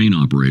the crane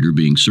operator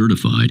being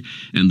certified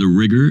and the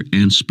rigger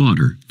and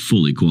spotter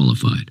fully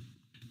qualified.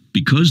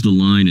 Because the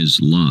line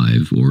is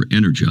live or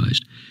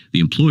energized,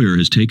 the employer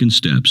has taken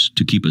steps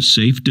to keep a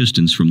safe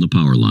distance from the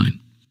power line.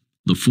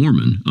 The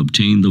foreman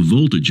obtained the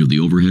voltage of the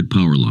overhead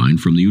power line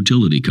from the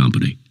utility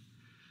company.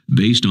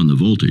 Based on the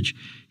voltage,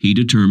 he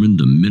determined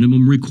the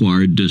minimum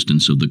required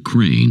distance of the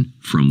crane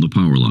from the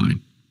power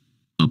line.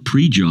 A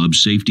pre-job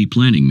safety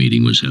planning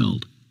meeting was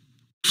held.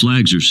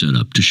 Flags are set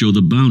up to show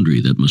the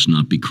boundary that must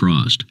not be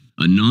crossed.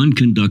 A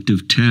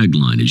non-conductive tag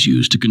line is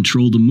used to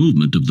control the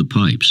movement of the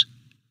pipes.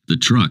 The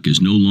truck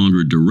is no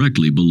longer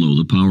directly below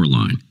the power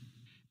line.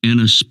 And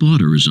a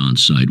spotter is on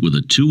site with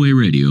a two-way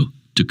radio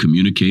to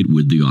communicate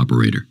with the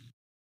operator.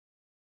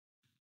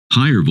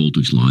 Higher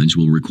voltage lines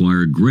will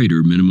require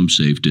greater minimum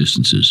safe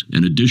distances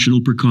and additional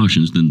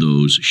precautions than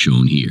those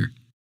shown here.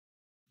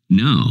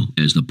 Now,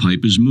 as the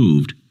pipe is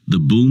moved, the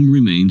boom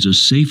remains a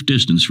safe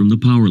distance from the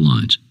power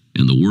lines,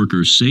 and the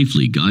worker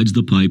safely guides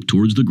the pipe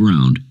towards the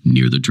ground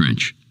near the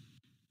trench.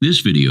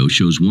 This video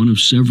shows one of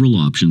several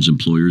options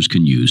employers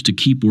can use to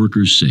keep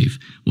workers safe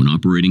when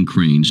operating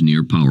cranes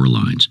near power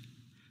lines.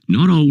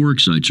 Not all work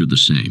sites are the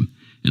same,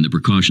 and the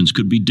precautions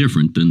could be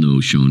different than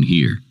those shown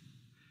here.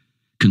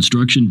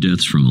 Construction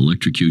deaths from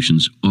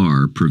electrocutions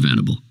are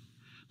preventable.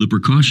 The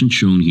precautions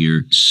shown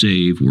here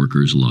save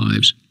workers'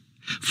 lives.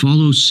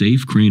 Follow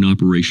safe crane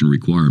operation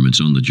requirements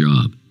on the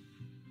job.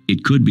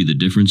 It could be the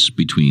difference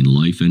between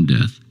life and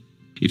death.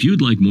 If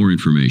you'd like more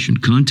information,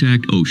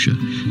 contact OSHA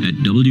at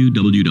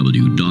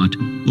www.osha.gov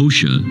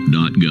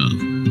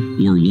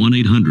or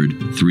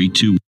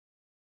 1-800-32.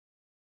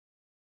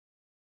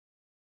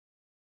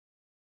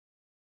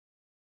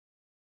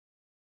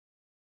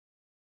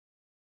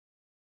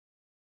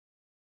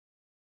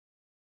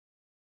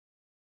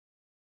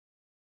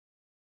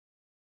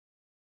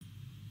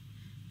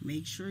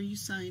 Make sure you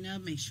sign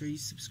up, make sure you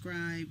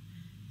subscribe,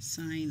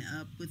 sign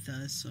up with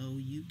us so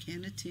you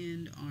can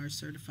attend our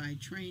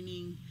certified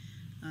training.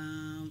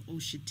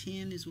 OSHA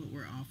 10 is what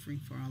we're offering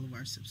for all of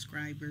our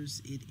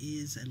subscribers. It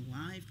is a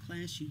live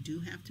class. You do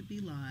have to be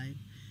live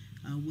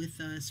with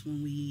us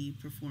when we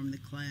perform the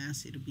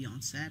class. It'll be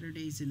on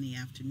Saturdays in the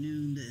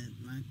afternoon.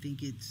 I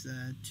think it's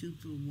 2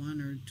 to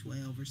 1 or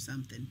 12 or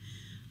something.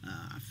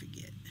 I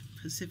forget.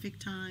 Pacific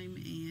time.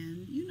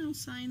 And,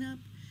 sign up.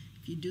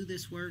 If you do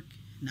this work,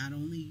 not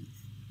only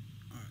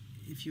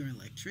if you're an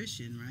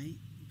electrician, right,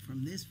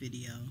 from this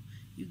video,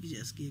 you can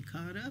just get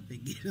caught up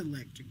and get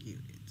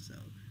electrocuted. So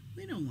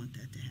we don't want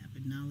that to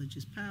happen. Knowledge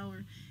is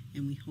power,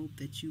 and we hope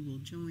that you will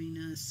join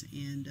us.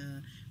 And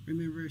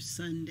remember,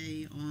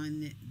 Sunday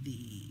on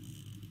the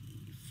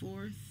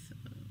 4th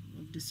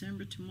of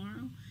December,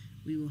 tomorrow,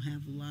 we will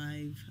have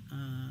live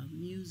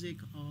music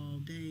all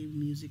day,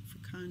 music for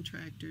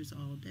contractors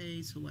all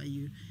day. So while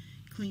you're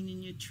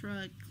cleaning your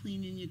truck,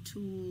 cleaning your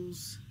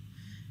tools,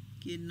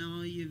 getting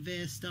all your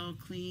vest all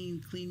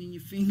clean, cleaning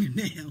your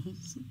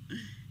fingernails,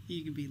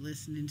 you can be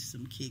listening to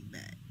some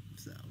kickback.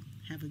 So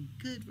have a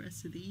good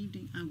rest of the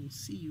evening. I will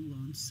see you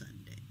on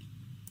Sunday.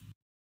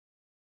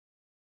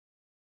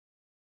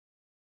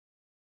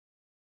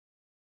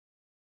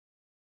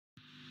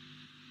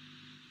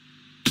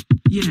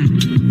 Yeah.